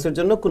সিটিজেনের স্পাউসের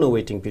জন্য কোনো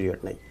ওয়েটিং পিরিয়ড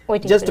নাই,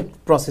 জাস্ট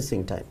প্রসেসিং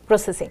টাইম।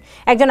 প্রসেসিং।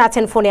 একজন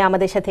আছেন ফোনে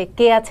আমাদের সাথে,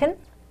 কে আছেন?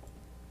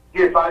 জি,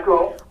 আসসালামু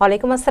আলাইকুম।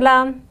 ওয়ালাইকুম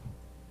আসসালাম।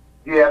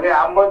 জি, আমি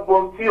আহমদ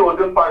বলছি,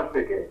 ওজন পার্ক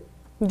থেকে।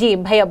 জি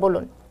ভাইয়া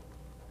বলুন।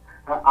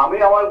 আমি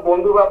আমার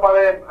বন্ধুর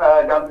ব্যাপারে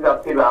জানতে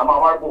চাচ্ছিলাম।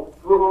 আমার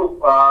বন্ধু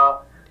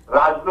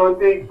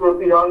রাজনৈতিক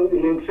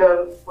প্রতিহিংসার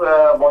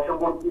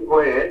বশবর্তী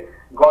হয়ে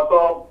গত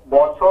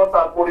বছর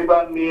তার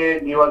পরিবার নিয়ে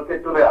নিউ ইয়র্কে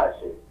চলে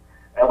আসে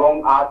এবং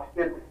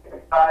আজকে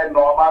প্রায়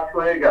 9 মাস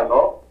হয়ে গেল।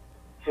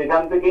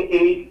 সেখান থেকে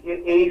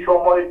এই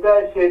সময়টা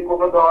সে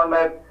কোনো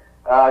ধরনের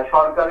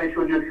সরকারি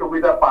সুযোগ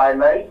সুবিধা পায়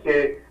নাই। সে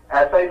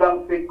অ্যাসাইলাম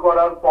সিক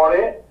করার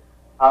পরে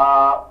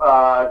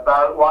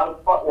তার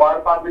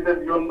ওয়ার্ক পারমিটের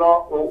জন্য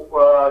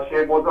সে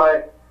বোধহয়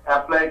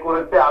অ্যাপ্লাই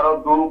করেছে, আরো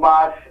 2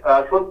 মাস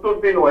 70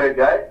 দিন হয়ে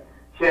যায়,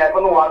 সে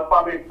এখনো ওয়ার্ক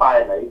পারমিট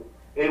পায় নাই।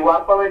 এই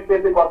ওয়ার্ক পারমিট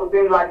পেতে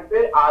কতদিন লাগবে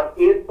আর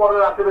এরপরে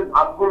আসলে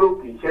ধাপগুলো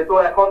কি? সে তো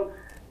এখন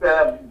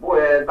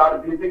তার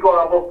ভীতিকর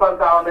অবস্থার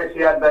কারণে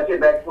সে আর দেশে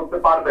ব্যাক করতে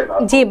পারবে না।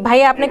 জি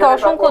ভাইয়া, আপনাকে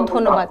অসংখ্য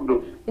ধন্যবাদ।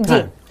 জি,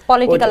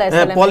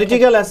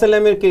 পলিটিক্যাল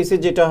অ্যাসাইলামের কেসে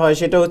যেটা হয়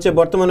সেটা হচ্ছে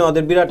বর্তমানে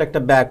ওদের বিরাট একটা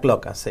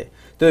ব্যাকলগ আছে।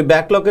 তো এই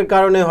ব্যাকলগের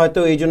কারণে হয়তো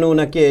এই জন্য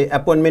ওনাকে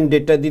অ্যাপয়েন্টমেন্ট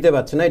ডেটটা দিতে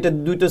পারছে না। এটা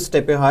দুটো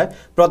স্টেপে হয়।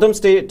 প্রথম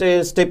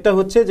স্টেপটা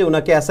হচ্ছে যে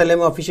ওনাকে অ্যাসাইলাম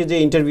অফিসে যে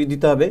ইন্টারভিউ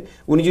দিতে হবে,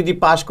 উনি যদি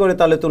পাস করে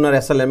তাহলে তো ওনার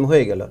অ্যাসাইলাম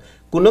হয়ে গেল।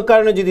 কোনো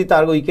কারণে যদি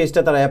তার ওই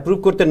কেসটা তারা অ্যাপ্রুভ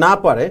করতে না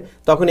পারে,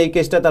 তখন এই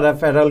কেসটা তারা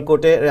ফেডারেল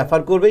কোর্টে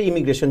রেফার করবে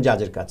ইমিগ্রেশন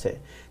জাজের কাছে।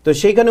 তো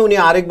সেইখানে উনি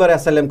আরেকবার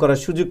অ্যাসাইলাম করার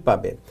সুযোগ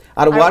পাবে।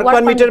 আর ওয়ার্ক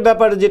পারমিটের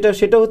ব্যাপার যেটা,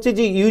 সেটা হচ্ছে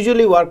যে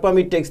usually work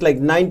permit text like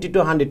 90 to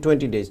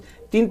 120 days,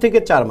 3 থেকে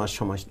 4 মাস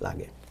সময়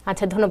লাগে।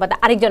 আচ্ছা, ধন্যবাদ।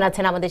 আরেকজন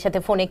আছেন আমাদের সাথে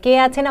ফোনে, কে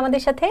আছেন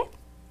আমাদের সাথে?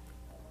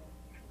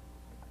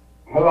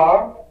 হ্যালো।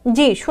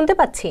 জি, শুনতে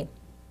পাচ্ছি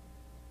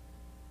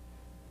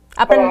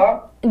আপনার।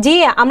 জি,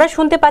 আমরা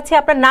শুনতে পাচ্ছি।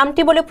 আপনার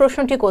নামটি বলে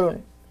প্রশ্নটি করুন।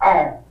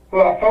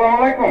 আসসালামু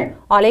আলাইকুম।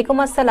 ওয়ালাইকুম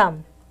আসসালাম।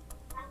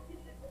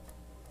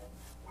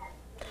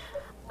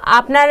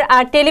 আপনার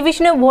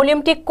টেলিভিশনের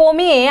ভলিউমটি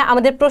কমিয়ে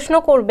আমাদের প্রশ্ন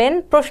করবেন,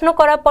 প্রশ্ন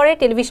করার পরে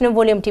টেলিভিশনের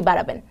ভলিউমটি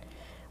বাড়াবেন।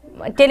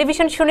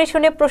 টেলিভিশন শুনে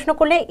শুনে প্রশ্ন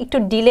করলে একটু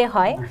ডিলে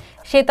হয়,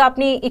 সেহেতু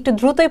আপনি একটু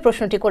দ্রুতই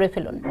প্রশ্নটি করে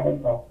ফেলুন।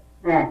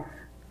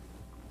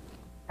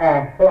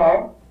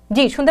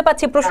 জি, শুনতে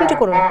পাচ্ছি, প্রশ্নটি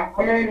করুন।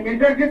 আমি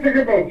নিউজার্সি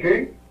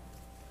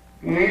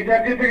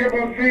থেকে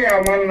বলছি।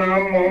 আমার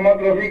নাম মোহাম্মদ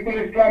রফিকুল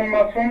ইসলাম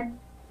মাসুম।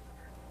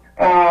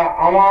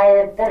 আমার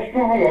প্রশ্ন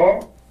হলো,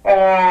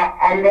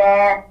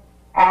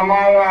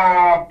 আমার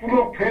পুরো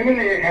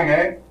ফ্যামিলি এখানে,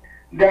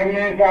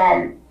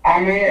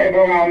 আমি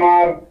এবং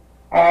আমার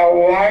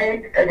ওয়াইফ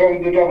এবং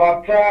 2টা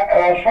বাচ্চা,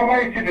 সবাই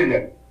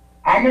সিটিজেন।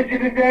 আমি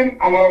সিটিজেন,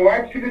 আমার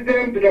ওয়াইফ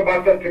সিটিজেন, 2টা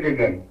বাচ্চা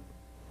সিটিজেন।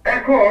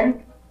 এখন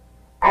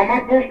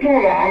আমার প্রশ্ন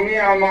হলো, আমি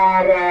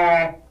আমার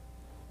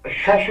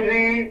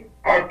শাশুড়ি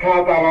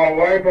অর্থাৎ আমার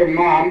ওয়াইফের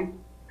মাম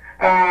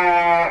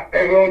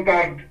এবং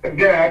তার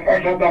ড্যাড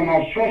অর্থাৎ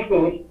আমার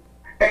শ্বশুর,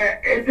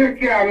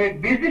 এদেরকে আমি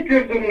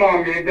ভিজিটের জন্য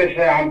আমি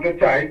দেশে আনতে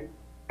চাই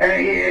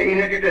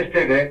ইউনাইটেড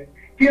স্টেটে,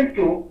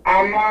 কিন্তু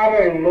আমার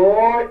লো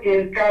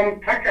ইনকাম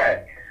থাকায়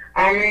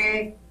আমি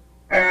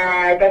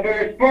তাদের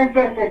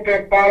স্পন্সর করতে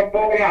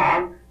পারবো না।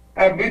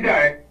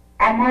 বিদায়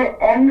আমার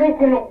অন্য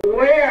কোনো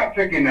ওয়ে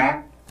আছে কিনা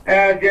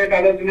যে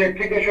তাদের জন্য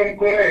অ্যাপ্লিকেশন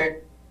করে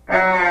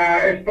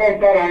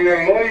স্পন্সর, আমার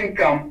লো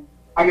ইনকাম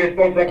আমি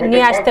স্পন্সর করতে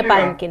নিয়ে আসতে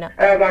পারেন কিনা।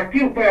 কি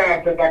উপায়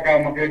আছে টাকা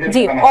আমাকে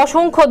জি,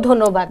 অসংখ্য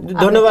ধন্যবাদ।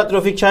 ধন্যবাদ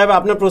রফিক সাহেব,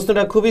 আপনার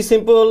প্রশ্নটা খুবই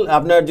সিম্পল,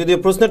 আপনার যদিও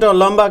প্রশ্নটা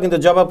লম্বা কিন্তু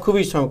জবাব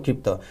খুবই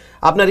সংক্ষিপ্ত।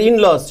 আপনার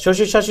ইনলস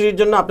শ্বশুর শাশুড়ির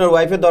জন্য আপনার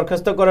ওয়াইফের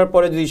দরখাস্ত করার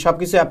পরে যদি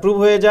সবকিছু অ্যাপ্রুভ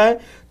হয়ে যায়,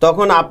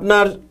 তখন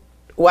আপনার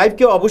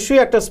ওয়াইফকে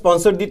অবশ্যই একটা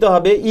স্পন্সর দিতে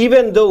হবে,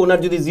 ইভেন দো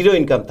ওনার যদি জিরো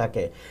ইনকাম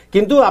থাকে।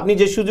 কিন্তু আপনি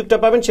যে সুযোগটা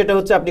পাবেন সেটা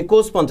হচ্ছে আপনি কো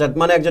স্পন্সর,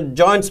 মানে একজন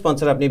জয়েন্ট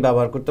স্পন্সর আপনি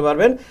ব্যবহার করতে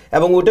পারবেন,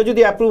 এবং ওটা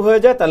যদি অ্যাপ্রুভ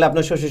হয়ে যায় তাহলে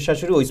আপনার শ্বশুর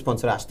শাশুড়ি ওই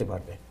স্পন্সর আসতে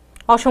পারবে।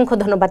 অসংখ্য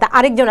ধন্যবাদ।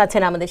 আরেকজন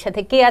আছেন আমাদের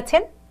সাথে, কে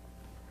আছেন?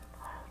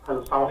 হ্যালো,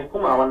 আসসালামু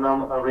আলাইকুম, আমার নাম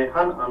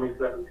রেহান, আমি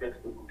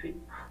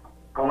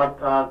আমার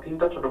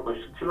 3টা ছোট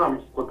কোয়েশ্চেন ছিল, আমি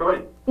করতে পারি?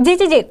 জি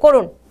জি জি,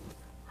 করুন।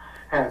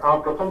 হ্যাঁ,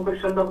 আমার প্রথম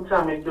কোয়েশ্চেনটা হচ্ছে,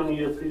 আমি একজন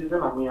ইউএস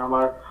সিটিজেন, আমি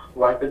আমার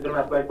ওয়াইফের জন্য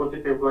অ্যাপ্লাই করছি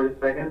ফেব্রুয়ারি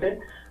 2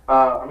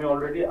 আমি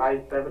অলরেডি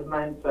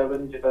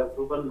I-797 যেটা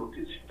অ্যাপ্রুভাল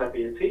নোটিশ সেটা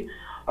পেয়েছি,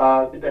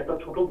 কিন্তু একটা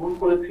ছোট ভুল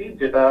করেছি,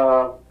 যেটা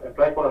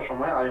অ্যাপ্লাই করার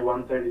সময়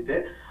I-130 তে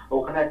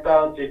ওখানে একটা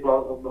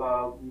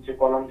যে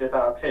কলাম যেটা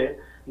আছে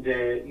যে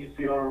if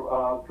your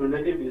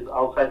relative is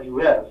outside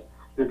US,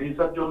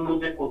 ভিসার জন্য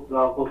যে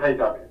কোথায়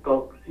যাবে, তো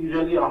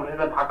ইউজুয়ালি আমরা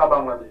এটা ঢাকা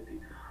বাংলাদেশ দিই,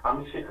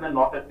 আমি সেখানে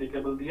নট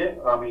অ্যাপ্লিকেবল দিয়ে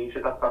আমি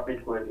সেটা সাবমিট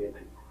করে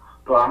দিয়েছি।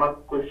 তো আমার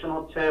কোয়েশ্চেন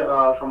হচ্ছে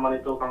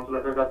সম্মানিত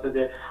কাউন্সিলরের কাছে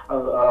যে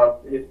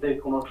এতে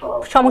কোনো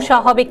সমস্যা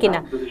হবে কিনা,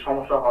 যদি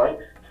সমস্যা হয়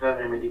সেটা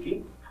রেমেডি কি।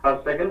 আর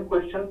সেকেন্ড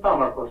কোয়েশ্চেনটা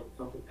আমার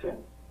হচ্ছে,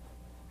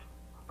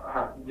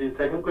 হ্যাঁ যে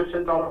সেকেন্ড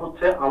কোয়েশ্চেনটা আমার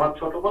হচ্ছে, আমার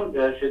ছোট বোন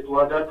সে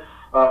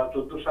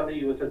 2014 সালে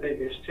ইউএসএ তে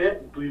এসছে,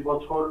 2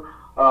 বছর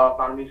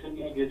পারমিশন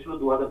নিয়ে গিয়েছিল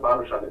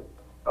 2012 সালে,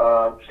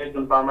 সে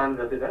একজন পার্মানেন্ট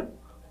রেসিডেন্ট,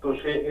 তো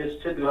সে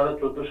এসছে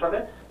 2014 সালে,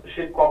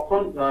 সে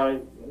কখন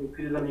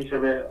সিটিজেন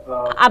হিসেবে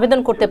আবেদন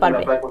করতে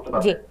পারবে?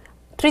 জি,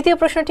 তৃতীয়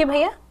প্রশ্নটি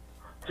ভাইয়া।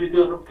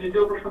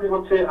 তৃতীয় প্রশ্নটি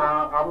হচ্ছে,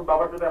 আমি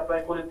বাবার জন্য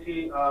অ্যাপ্লাই করেছি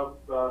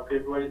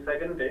ফেব্রুয়ারি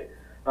 2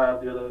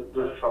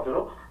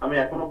 2017, আমি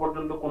এখনো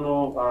পর্যন্ত কোনো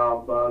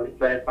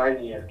রিপ্লাই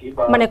পাইনি আর কি,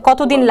 মানে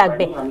কতদিন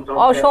লাগবে?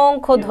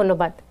 অসংখ্য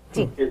ধন্যবাদ।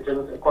 জি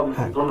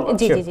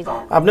জি জি জি,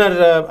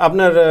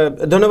 আপনার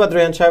ধন্যবাদ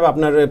রেহান সাহেব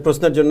আপনার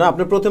প্রশ্নের জন্য।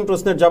 আপনার প্রথম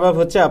প্রশ্নের জবাব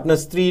হচ্ছে,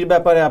 আপনার স্ত্রীর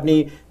ব্যাপারে আপনি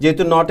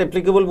যেহেতু নট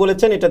অ্যাপ্লিকেবল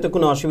বলেছেন, এটাতে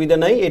কোনো অসুবিধা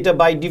নাই, এটা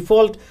বাই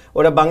ডিফল্ট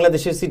ওরা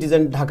বাংলাদেশের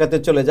সিটিজেন ঢাকাতে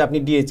চলে যায়, আপনি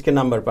ডিএইচকে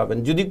নাম্বার পাবেন।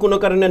 যদি কোনো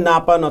কারণে না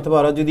পান অথবা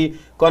ওরা যদি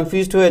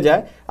কনফিউজড হয়ে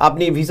যায়,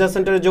 আপনি ভিসা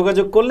সেন্টারে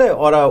যোগাযোগ করলে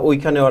ওরা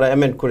ওইখানে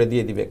অ্যামেন্ড করে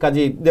দিয়ে দিবে,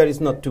 কাজেই there is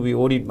not to B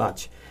worried much.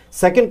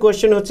 Second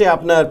question হচ্ছে,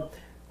 আপনার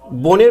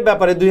বোনের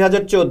ব্যাপারে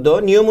 2014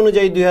 নিয়ম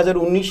অনুযায়ী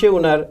 2019-এ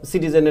ওনার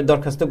সিটিজেনের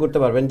দরখাস্ত করতে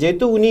পারবেন,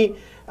 যেহেতু উনি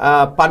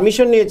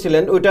পারমিশন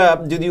নিয়েছিলেন, ওইটা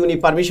যদি উনি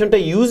পারমিশনটা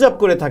ইউজ আপ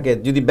করে থাকে,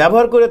 যদি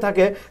ব্যবহার করে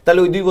থাকে, তাহলে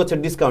ওই 2 বছর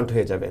ডিসকাউন্ট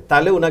হয়ে যাবে,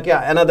 তাহলে ওনাকে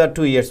অ্যানাদার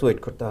 2 ইয়ার্স ওয়েট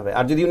করতে হবে।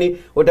 আর যদি উনি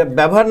ওটা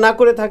ব্যবহার না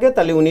করে থাকে,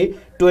 তাহলে উনি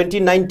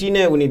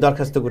 2019-এ উনি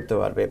দরখাস্ত করতে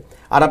পারবে।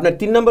 আর আপনার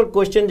 3 নম্বর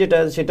কোয়েশ্চেন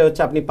সেটা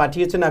হচ্ছে, আপনি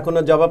পাঠিয়েছেন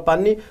এখনও জবাব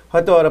পাননি,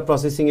 হয়তো ওরা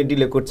প্রসেসিংয়ে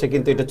ডিলে করছে,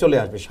 কিন্তু এটা চলে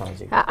আসবে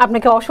সহজে।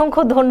 আপনাকে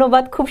অসংখ্য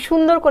ধন্যবাদ, খুব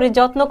সুন্দর করে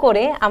যত্ন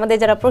করে আমাদের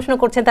যারা প্রশ্ন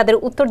করছেন তাদের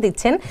উত্তর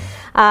দিচ্ছেন।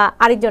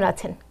 আরেকজন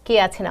আছেন, কে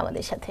আছেন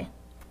আমাদের সাথে?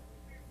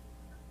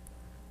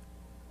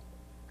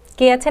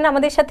 কে আছেন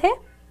আমাদের সাথে?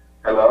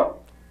 হ্যালো,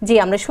 জি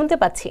আমরা শুনতে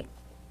পাচ্ছি।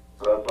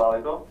 আসসালামু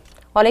আলাইকুম।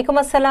 ওয়ালাইকুম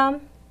আসসালাম।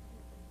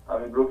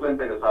 আমি ব্রুকলিন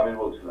থেকে সামির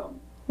বলছিলাম।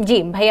 জি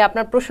ভাই,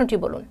 আপনার প্রশ্নটি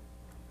বলুন।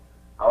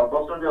 আমার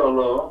প্রশ্নটি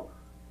হলো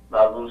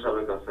নাজমুল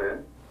সাহেবের কাছে,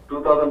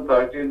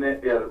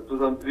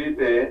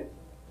 2003-তে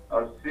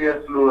আর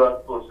সিএস লুরা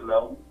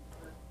করছিলাম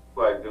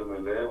কয়েকজন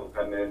মিলে,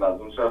 ওখানে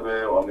নাজমুল সাহেব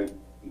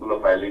অনেকগুলো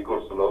ফাইলিং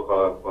করছিল,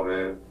 করার পরে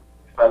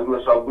ফাইলগুলো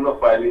সবগুলো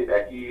ফাইলই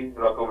একই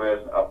রকমের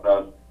আপনার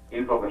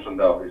ইনফরমেশন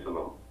দেওয়া হয়েছিল।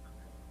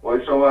 ওই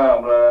সময়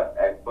আমরা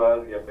একবার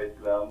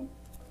পেয়েছিলাম,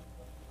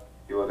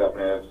 কি বলে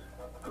আপনার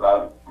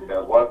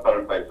ওয়ার্ক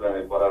পারমিট পাইছিলাম,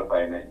 এরপর আর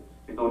পাই নাই,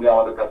 কিন্তু উনি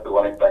আমাদের কাছ থেকে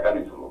অনেক টাকা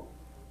নিয়েছিল।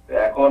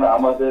 এখন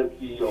আমাদের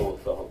কি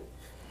অবস্থা হবে?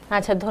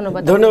 আচ্ছা,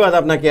 ধন্যবাদ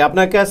আপনাকে।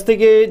 আপনার কাছ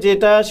থেকে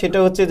সেটা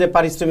হচ্ছে যে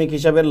পারিশ্রমিক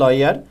হিসাবে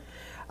লয়ার,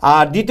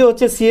 আর দ্বিতীয়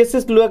হচ্ছে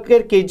সিএসএস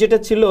লুয়াকের কেস যেটা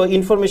ছিল,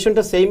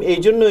 ইনফরমেশনটা সেম, এই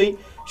জন্যই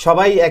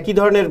সবাই একই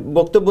ধরনের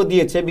বক্তব্য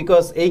দিয়েছে,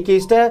 বিকজ এই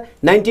কেসটা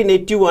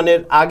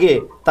 1981-এর আগে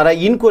তারা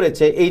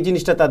করেছে, এই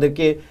জিনিসটা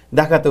তাদেরকে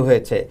দেখাতে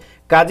হয়েছে।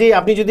 কাজেই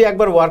আপনি যদি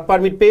একবার ওয়ার্ক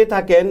পারমিট পেয়ে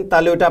থাকেন,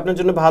 তাহলে ওটা আপনার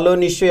জন্য ভালো,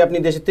 নিশ্চয়ই আপনি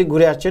দেশের থেকে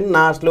ঘুরে আসছেন,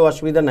 না আসলেও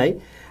অসুবিধা নাই।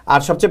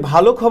 আর সবচেয়ে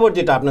ভালো খবর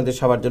যেটা আপনাদের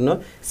সবার জন্য,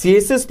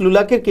 সিএসএস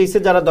লুলাকের কেসে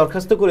যারা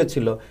দরখাস্ত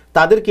করেছিল,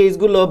 তাদের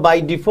কেসগুলো বাই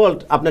ডিফল্ট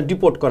আপনার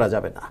ডিপোর্ট করা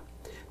যাবে না।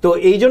 তো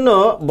এই জন্য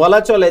বলা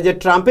চলে যে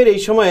ট্রাম্পের এই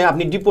সময়ে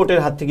আপনি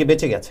ডিপোর্টের হাত থেকে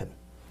বেঁচে গেছেন।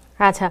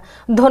 আচ্ছা,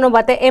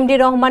 ধন্যবাদ এমডি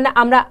রহমান।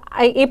 আমরা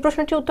এই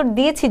প্রশ্নটির উত্তর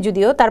দিয়েছি,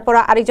 যদিও তারপর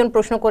আরেকজন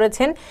প্রশ্ন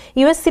করেছেন,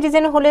 ইউএস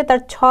সিটিজেন হলে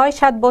তার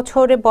 6-7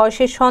 বছরের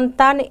বয়সের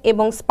সন্তান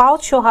এবং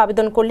স্পাউস সহ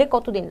আবেদন করলে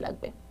কতদিন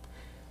লাগবে?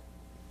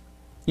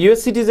 ইউএস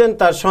সিটিজেন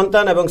তার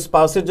সন্তান এবং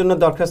স্পাউসের জন্য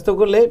দরখাস্ত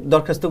করলে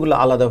দরখাস্তগুলো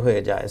আলাদা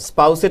হয়ে যায়।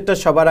 স্পাউসেরটা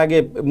সবার আগে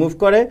মুভ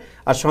করে,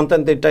 আর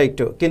সন্তানদেরটা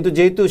একটু, কিন্তু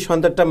যেহেতু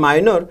সন্তানটা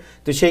মাইনর,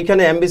 তো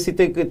সেইখানে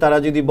এমবেসিতে তারা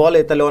যদি বলে,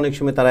 তাহলে অনেক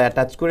সময় তারা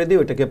অ্যাটাচ করে দিয়ে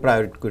ওটাকে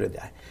প্রায়োরিটি করে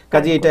দেয়।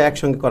 কাজে এটা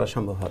একসঙ্গে করা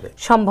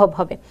সম্ভব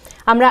হবে।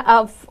 আমরা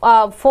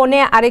ফোনে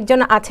আরেকজন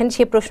আছেন,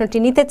 সেই প্রশ্নটি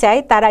নিতে চাই।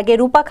 তার আগে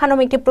রূপা খানম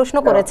একটি প্রশ্ন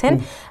করেছেন,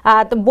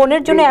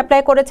 বোনের জন্য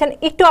অ্যাপ্লাই করেছেন,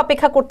 একটু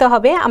অপেক্ষা করতে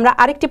হবে, আমরা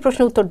আরেকটি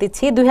প্রশ্ন উত্তর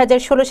দিচ্ছি।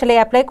 2016 সালে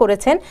অ্যাপ্লাই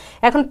করেছেন।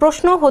 এখন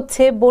প্রশ্ন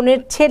হচ্ছে, বোনের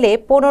ছেলে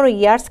 15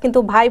 ইয়ার্স, কিন্তু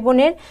ভাই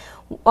বোনের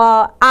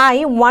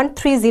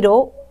I-130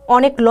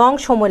 অনেক লং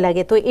সময়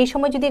লাগে, তো এই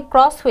সময় যদি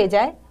ক্রস হয়ে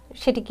যায়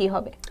সেটি কি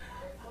হবে?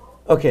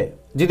 ওকে,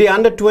 যদি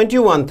আন্ডার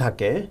 21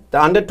 থাকে, তা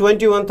আন্ডার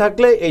 21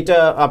 থাকলে এটা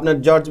আপনার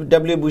জর্জ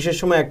ডব্লিউ বুশের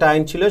সময় একটা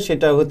আইন ছিল,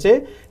 সেটা হচ্ছে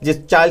যে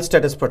চাইল্ড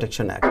স্ট্যাটাস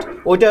প্রোটেকশন অ্যাক্ট,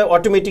 ওইটা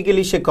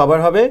অটোমেটিক্যালি সে কভার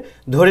হবে,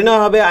 ধরে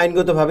নেওয়া হবে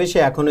আইনগতভাবে সে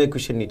এখনও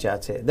 21-এর নিচে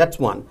আছে। That's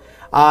one.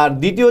 আর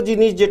দ্বিতীয়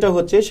জিনিস যেটা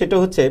হচ্ছে সেটা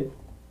হচ্ছে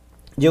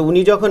যে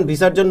উনি যখন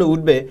ভিসার জন্য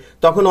উঠবে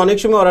তখন অনেক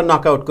সময় ওরা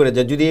নক আউট করে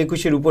যায় যদি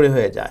 21-এর উপরে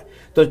হয়ে যায়,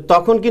 তো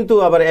তখন কিন্তু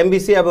আবার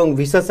এমবিসি এবং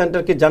ভিসা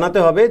সেন্টারকে জানাতে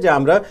হবে যে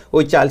আমরা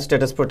ওই চাইল্ড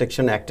স্ট্যাটাস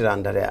প্রোটেকশন অ্যাক্টের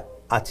আন্ডারে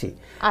আছি।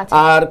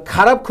 আর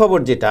খারাপ খবর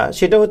যেটা,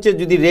 সেটা হচ্ছে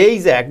যদি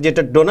রেইজ অ্যাক্ট,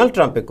 যেটা ডোনাল্ড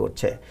ট্রাম্পে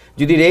করছে,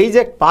 যদি রেইজ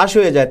অ্যাক্ট পাস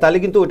হয়ে যায় তাহলে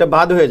কিন্তু ওটা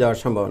বাদ হয়ে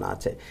যাওয়ার সম্ভাবনা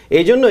আছে।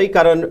 এই জন্যই,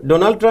 কারণ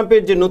ডোনাল্ড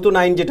ট্রাম্পের যে নতুন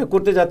আইন যেটা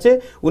করতে যাচ্ছে,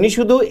 উনি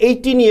শুধু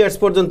 18 ইয়ার্স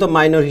পর্যন্ত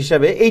মাইনর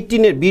হিসাবে,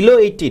 18-এর বিলো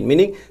 18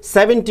 মিনিং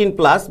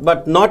 17+ বাট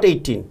নট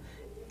 18,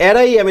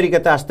 এরাই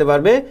আমেরিকাতে আসতে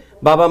পারবে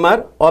বাবা মার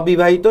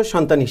অবিবাহিত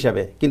সন্তান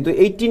হিসাবে, কিন্তু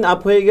 18 আপ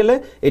হয়ে গেলে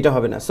এটা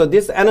হবে না। So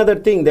this another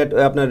thing that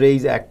আপনার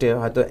রেইজ অ্যাক্টে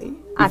হয়তো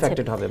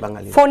ইফেক্টেড হবে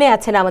বাঙালি। ফোনে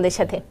আছেন আমাদের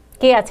সাথে,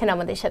 কে আছেন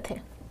আমাদের সাথে?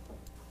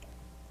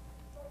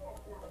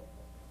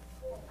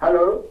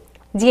 হ্যালো,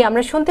 জি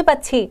আমরা শুনতে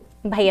পাচ্ছি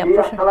ভাইয়া।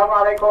 আসসালামু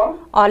আলাইকুম।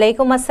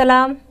 ওয়ালাইকুম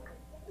আসসালাম।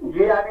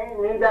 জি, আমি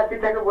নিউ জার্সি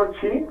থেকে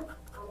বলছি।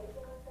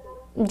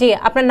 জি,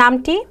 আপনার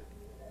নামটি?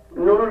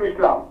 নুরুল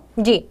ইসলাম।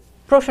 জি,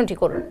 প্রশ্নটি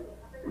করুন।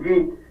 জি,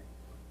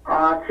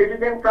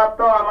 সিটিজেন প্রাপ্ত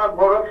আমার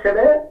বড়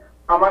ছেলে,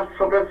 আমার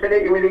ছোট ছেলে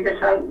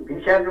ইমিগ্রেশন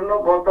ভিসার জন্য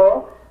গত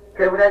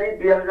ফেব্রুয়ারি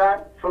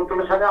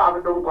 2017 সালে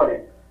আবেদন করে।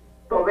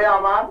 তবে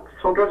আমার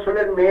ছোট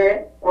ছেলের মেয়ে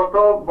কত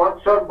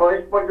বছর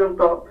বয়স পর্যন্ত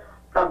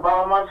তার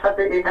বাবা মার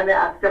সাথে এখানে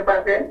আসতে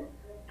পারবে,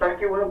 তার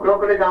কি অনুগ্রহ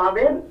করে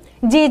জানাবেন?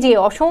 জি জি,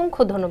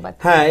 অসংখ্য ধন্যবাদ।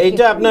 হ্যাঁ,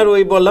 এইটা আপনার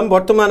ওই বললাম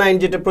বর্তমান আইন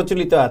যেটা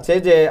প্রচলিত আছে,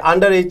 যে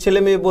আন্ডার এজ ছেলে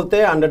মেয়ে বলতে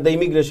আন্ডার দ্য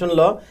ইমিগ্রেশন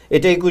ল,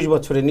 এটা 21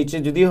 বছরের নিচে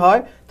যদি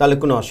হয় তাহলে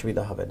কোনো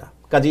অসুবিধা হবে না।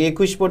 কাজে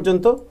 21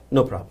 পর্যন্ত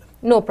নো প্রবলেম।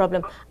 No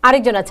problem.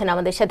 আরেকজন আছেন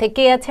আমাদের সাথে,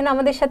 কে আছেন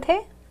আমাদের সাথে?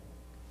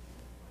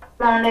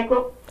 আসসালামু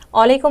আলাইকুম।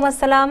 ওয়ালাইকুম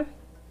আসসালাম।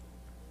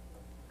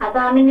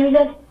 আমি নিউ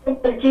জার্সি থেকে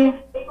বলছি।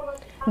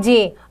 জি,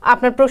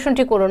 আপনার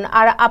প্রশ্নটি করুন।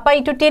 আর আপা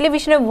একটু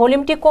টেলিভিশনের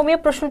ভলিউমটি কমিয়ে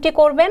প্রশ্নটি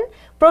করবেন,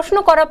 প্রশ্ন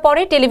করার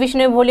পরে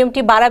টেলিভিশনের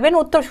ভলিউমটি বাড়াবেন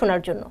উত্তর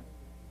শোনার জন্য।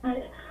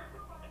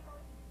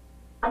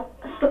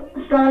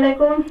 আসসালামু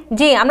আলাইকুম।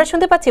 জি, আমরা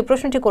শুনতে পাচ্ছি,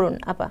 প্রশ্নটি করুন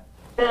আপা।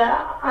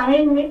 আমি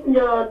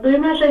 2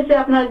 মাস হয়েছে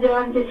আপনার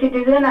যে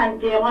সিটিজেন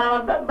আনছি, আমার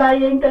ভাই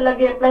ইন্টার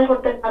লাগে অ্যাপ্লাই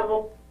করতে পারবো,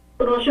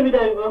 কোনো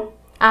অসুবিধা হইব?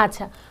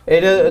 আচ্ছা,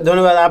 এটা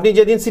ধন্যবাদ। আপনি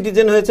যেদিন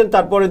সিটিজেন হয়েছেন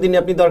তারপরের দিন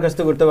আপনি দরখাস্ত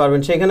করতে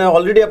পারবেন, সেখানে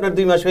অলরেডি আপনার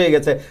 2 মাস হয়ে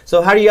গেছে। সো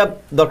হারি আপ,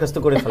 দরখাস্ত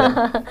করে ফেলেন,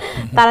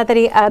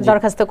 তাড়াতাড়ি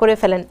দরখাস্ত করে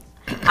ফেলেন।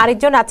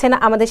 আরেকজন আছেন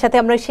আমাদের সাথে,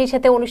 আমরা সেই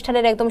সাথে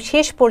অনুষ্ঠানের একদম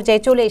শেষ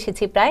পর্যায়ে চলে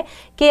এসেছি প্রায়।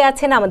 কে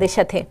আছেন আমাদের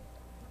সাথে?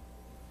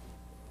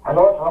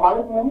 হ্যালো, আসসালামু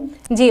আলাইকুম।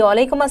 জি,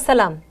 ওয়ালাইকুম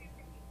আসসালাম।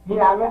 জি,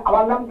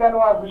 আমার নাম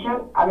জানোয়ার হোসেন,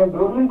 আমি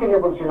ব্রুকলিন থেকে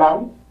বলছিলাম।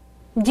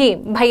 জি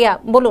ভাইয়া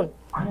বলুন।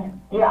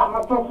 জি,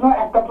 আমার প্রশ্ন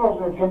একটা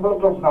প্রশ্ন, সিম্পল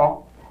প্রশ্ন।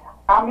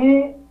 আমি,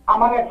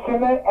 আমার এক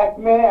ছেলে, এক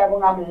মেয়ে এবং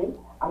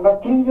আমরা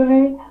 3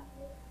 জনই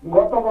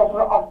গত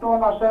বছর অক্টোবর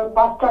মাসের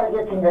 5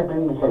 তারিখে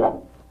ফিঙ্গারপ্রিন্ট দিয়েছিলাম।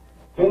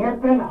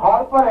 ফিঙ্গারপ্রিন্ট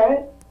হওয়ার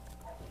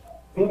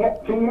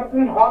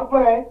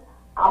পরে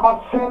আমার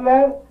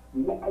ছেলের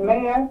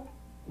মেয়ে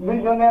 2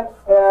 জনের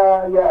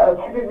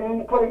সিটিজেন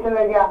পরীক্ষা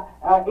লেগে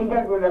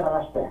ইন্টারভিউ লেটার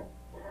আসছে।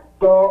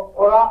 তো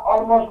ওরা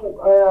অলমোস্ট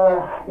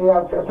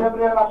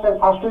ফেব্রুয়ারি মাসের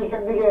 1st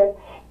উইকের দিকে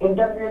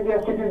ইন্টারভিউ দিয়ে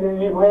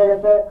সিটিজেনশিপ হয়ে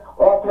গেছে,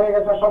 অর্থ হয়ে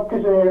গেছে,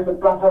 সবকিছু হয়ে গেছে,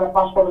 প্লাস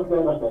পাসপোর্ট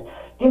হয়ে গেছে,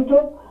 কিন্তু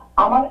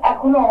আমার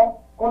এখনো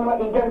কোনো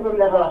ইন্টারভিউ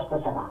লেটার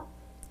আসতেছে না।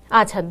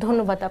 আচ্ছা,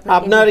 ধন্যবাদ।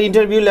 আপনার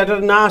ইন্টারভিউ লেটার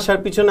না আসার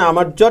পিছনে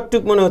আমার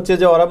যতটুকু মনে হচ্ছে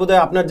যে ওরা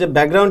বোধহয় আপনার যে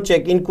ব্যাকগ্রাউন্ড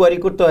চেক ইনকোয়ারি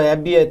করতে হয়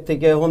এফবিআই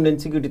থেকে, হোমল্যান্ড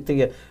সিকিউরিটি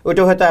থেকে,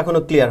 ওইটা হয়তো এখনো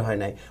ক্লিয়ার হয়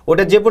নাই।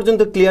 ওটা যে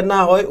পর্যন্ত ক্লিয়ার না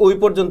হয় ওই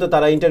পর্যন্ত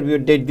তারা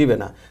ইন্টারভিউর ডেট দিবে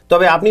না।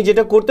 তবে আপনি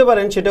যেটা করতে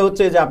পারেন সেটা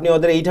হচ্ছে যে আপনি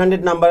ওদের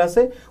 800 নাম্বার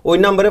আছে, ওই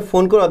নাম্বারে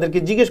ফোন করে ওদেরকে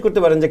জিজ্ঞেস করতে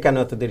পারেন যে কেন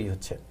এত দেরি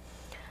হচ্ছে।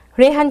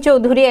 রেহান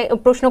চৌধুরী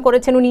প্রশ্ন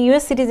করেছেন, উনি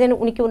ইউএস সিটিজেন,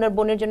 উনি কি ওনার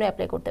বোনের জন্য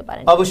অ্যাপ্লাই করতে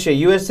পারেন? অবশ্যই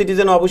ইউএস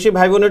সিটিজেন, অবশ্যই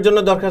ভাই বোনের জন্য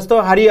দরখাস্ত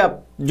হারি আপ,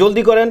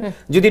 জলদি করেন।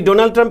 যদি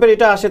ডোনাল্ড ট্রাম্পের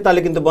এটা আসে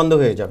তাহলে কিন্তু বন্ধ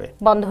হয়ে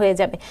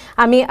যাবে।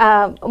 আমি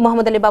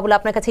মোহাম্মদ আলী বাবুল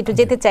আপনার কাছে একটু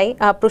যেতে চাই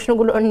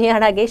প্রশ্নগুলো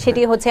নেওয়ার আগে।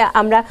 সেটি হচ্ছে,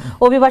 আমরা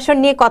অভিবাসন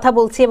নিয়ে কথা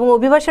বলছি এবং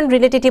অভিবাসন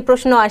রিলেটেড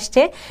প্রশ্ন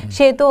আসছে,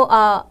 সেহেতু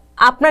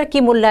আপনার কি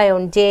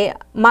মূল্যায়ন যে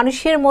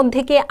মানুষের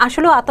মধ্যে কি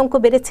আসলে আতঙ্ক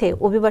বেড়েছে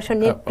অভিবাসন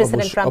নিয়ে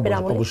প্রেসিডেন্ট ট্রাম্পের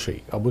আমলে?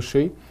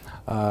 অবশ্যই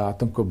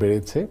আতঙ্ক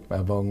বেড়েছে,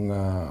 এবং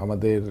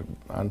আমাদের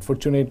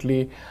আনফরচুনেটলি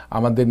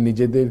আমাদের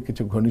নিজেদের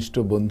কিছু ঘনিষ্ঠ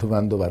বন্ধু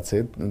বান্ধব আছে,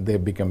 দে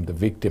বিকাম দ্য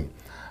ভিকটিম।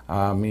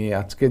 আমি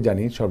আজকে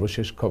জানি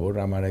সর্বশেষ খবর,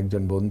 আমার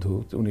একজন বন্ধু,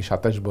 উনি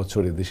 27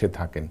 বছর দেশে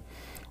থাকেন,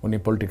 উনি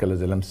পলিটিক্যাল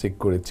অ্যাজাইলাম সিক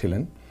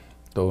করেছিলেন,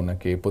 তো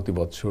ওনাকে প্রতি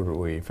বছর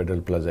ওই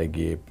ফেডারেল প্লাজায়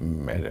গিয়ে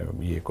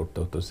ইয়ে করতে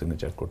হতো,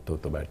 সিগনেচার করতে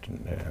হতো বা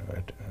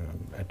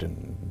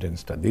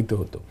অ্যাটেন্ডেন্সটা দিতে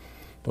হতো।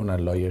 তো ওনার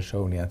লয়ার সহ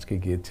উনি আজকে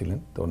গিয়েছিলেন।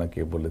 তো ওনাকে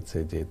বলেছে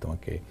যে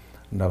তোমাকে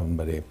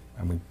নভেম্বরে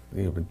আমি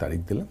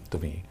তারিখ দিলাম,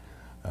 তুমি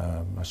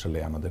আসলে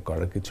আমাদের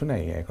করার কিছু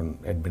নাই, এখন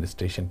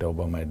অ্যাডমিনিস্ট্রেশনটা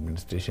ওবামা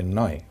অ্যাডমিনিস্ট্রেশন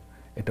নয়,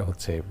 এটা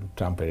হচ্ছে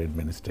ট্রাম্পের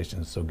অ্যাডমিনিস্ট্রেশন,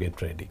 সো গেট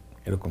রেডি,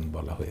 এরকম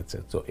বলা হয়েছে।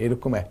 তো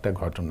এরকম একটা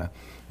ঘটনা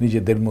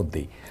নিজেদের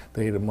মধ্যেই, তো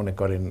এর মনে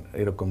করেন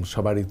এরকম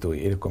সবারই তো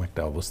এরকম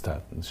একটা অবস্থা,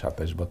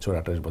 27 বছর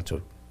 28 বছর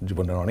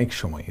জীবনের অনেক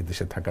সময়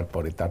এদেশে থাকার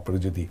পরে তারপরে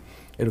যদি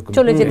এরকম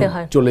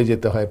চলে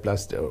যেতে হয়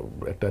প্লাস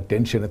একটা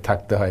টেনশনে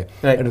থাকতে হয়,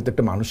 এটা তো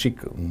একটা মানসিক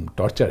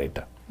টর্চার।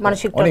 এটা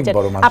মানসিক টর্চার।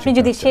 আপনি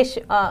যদি শেষ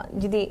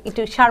যদি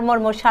একটু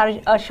সারমর্ম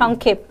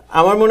সংক্ষেপ।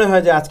 আমার মনে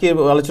হয় যে আজকের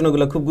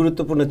আলোচনাগুলো খুব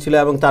গুরুত্বপূর্ণ ছিল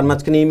এবং তার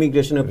মাঝখানে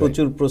ইমিগ্রেশনের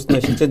প্রচুর প্রশ্ন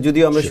এসেছে,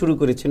 যদিও আমরা শুরু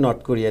করেছি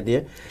নর্থ কোরিয়া দিয়ে।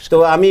 তো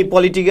আমি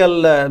পলিটিক্যাল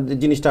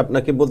জিনিসটা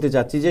আপনাকে বলতে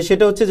চাচ্ছি যে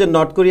সেটা হচ্ছে যে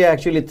north Korea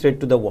actually threat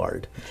to the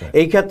world.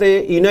 এই ক্ষেত্রে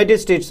ইউনাইটেড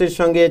স্টেটসের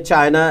সঙ্গে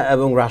চায়না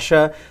এবং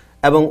রাশিয়া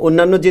এবং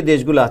অন্যান্য যে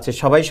দেশগুলো আছে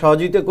সবাই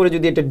সহযোগিতা করে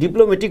যদি এটা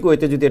ডিপ্লোম্যাটিক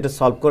ওয়েতে যদি এটা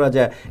সলভ করা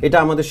যায়, এটা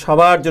আমাদের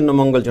সবার জন্য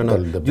মঙ্গলজনক।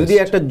 যদি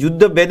একটা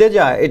যুদ্ধ বেঁধে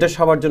যায়, এটা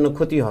সবার জন্য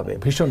ক্ষতি হবে,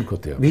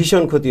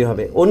 ভীষণ ক্ষতি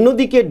হবে।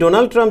 অন্যদিকে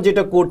ডোনাল্ড ট্রাম্প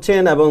যেটা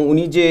করছেন এবং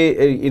উনি যে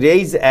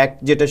রেইজ অ্যাক্ট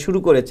যেটা শুরু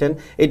করেছেন,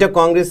 এটা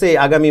কংগ্রেসে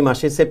আগামী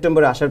মাসে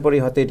সেপ্টেম্বরে আসার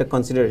পরেই হয়তো এটা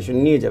কনসিডারেশন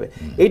নিয়ে যাবে।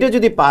 এটা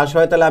যদি পাস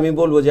হয় তাহলে আমি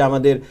বলবো যে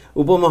আমাদের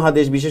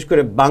উপমহাদেশ, বিশেষ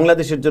করে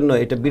বাংলাদেশের জন্য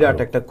এটা বিরাট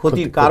একটা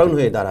ক্ষতির কারণ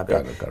হয়ে দাঁড়াবে।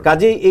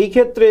 কাজেই এই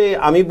ক্ষেত্রে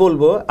আমি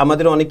বলবো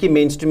আমাদের অনেকেই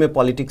মেইন স্ট্রিমে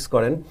পলিটিক্স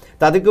করেন,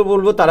 তাদেরকে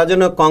বলবো তারা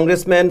যেন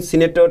কংগ্রেসম্যান,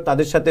 সিনেটর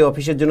তাদের সাথে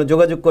অফিসের জন্য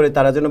যোগাযোগ করে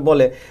তারা যেন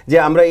বলে যে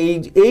আমরা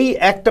এই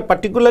একটা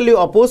পার্টিকুলারলি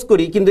অপোজ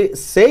করি, কিন্তু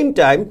সেম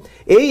টাইম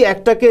এই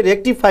একটাকে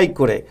রেকটিফাই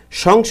করে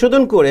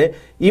সংশোধন করে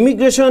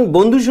ইমিগ্রেশন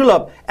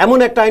বন্ধুসুলভ এমন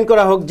একটা আইন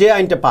করা হোক যে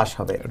আইনটা পাস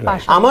হবে।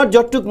 আমার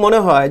যতটুকু মনে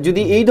হয়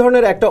যদি এই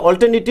ধরনের একটা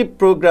অল্টারনেটিভ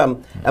প্রোগ্রাম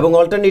এবং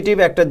অল্টারনেটিভ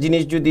একটা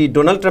জিনিস যদি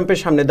ডোনাল্ড ট্রাম্পের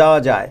সামনে দেওয়া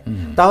যায়,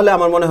 তাহলে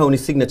আমার মনে হয় উনি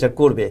সিগনেচার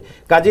করবে।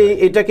 কাজে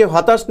এটাকে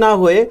হতাশ না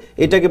হয়ে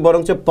এটাকে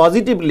বরঞ্চ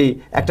পজিটিভলি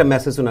একটা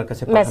মেসেজ ওনার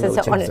কাছে পাঠানো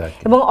উচিত।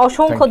 এবং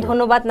অসংখ্য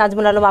ধন্যবাদ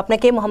নাজমুল আলম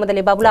আপনাকে, মোহাম্মদ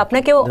আলী বাবুল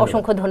আপনাকেও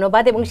অসংখ্য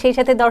ধন্যবাদ। এবং সেই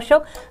সাথে দর্শক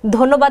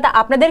ধন্যবাদ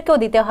আপনাদেরকেও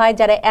দিতে হয়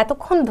যারা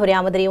এতক্ষণ ধরে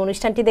আমাদের এই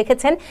অনুষ্ঠানটি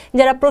দেখেছেন,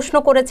 যারা প্রশ্ন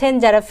করেছেন,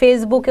 যারা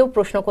ফেসবুকেও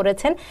প্রশ্ন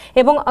করেছেন।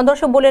 এবং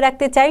দর্শক বলে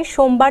রাখতে চাই,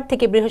 সোমবার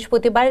থেকে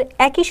বৃহস্পতিবার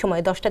একই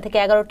সময় 10টা থেকে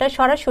 11টা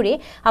সরাসরি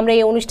আমরা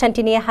এই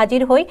অনুষ্ঠানটি নিয়ে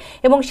হাজির হই।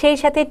 এবং সেই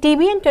সাথে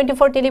TBN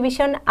 24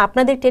 টেলিভিশন,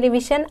 আপনাদের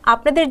টেলিভিশন,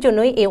 আপনাদের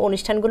জন্যই এই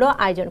অনুষ্ঠানগুলো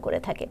আয়োজন করে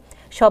থাকে।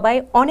 সবাই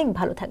অনেক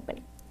ভালো থাকবেন।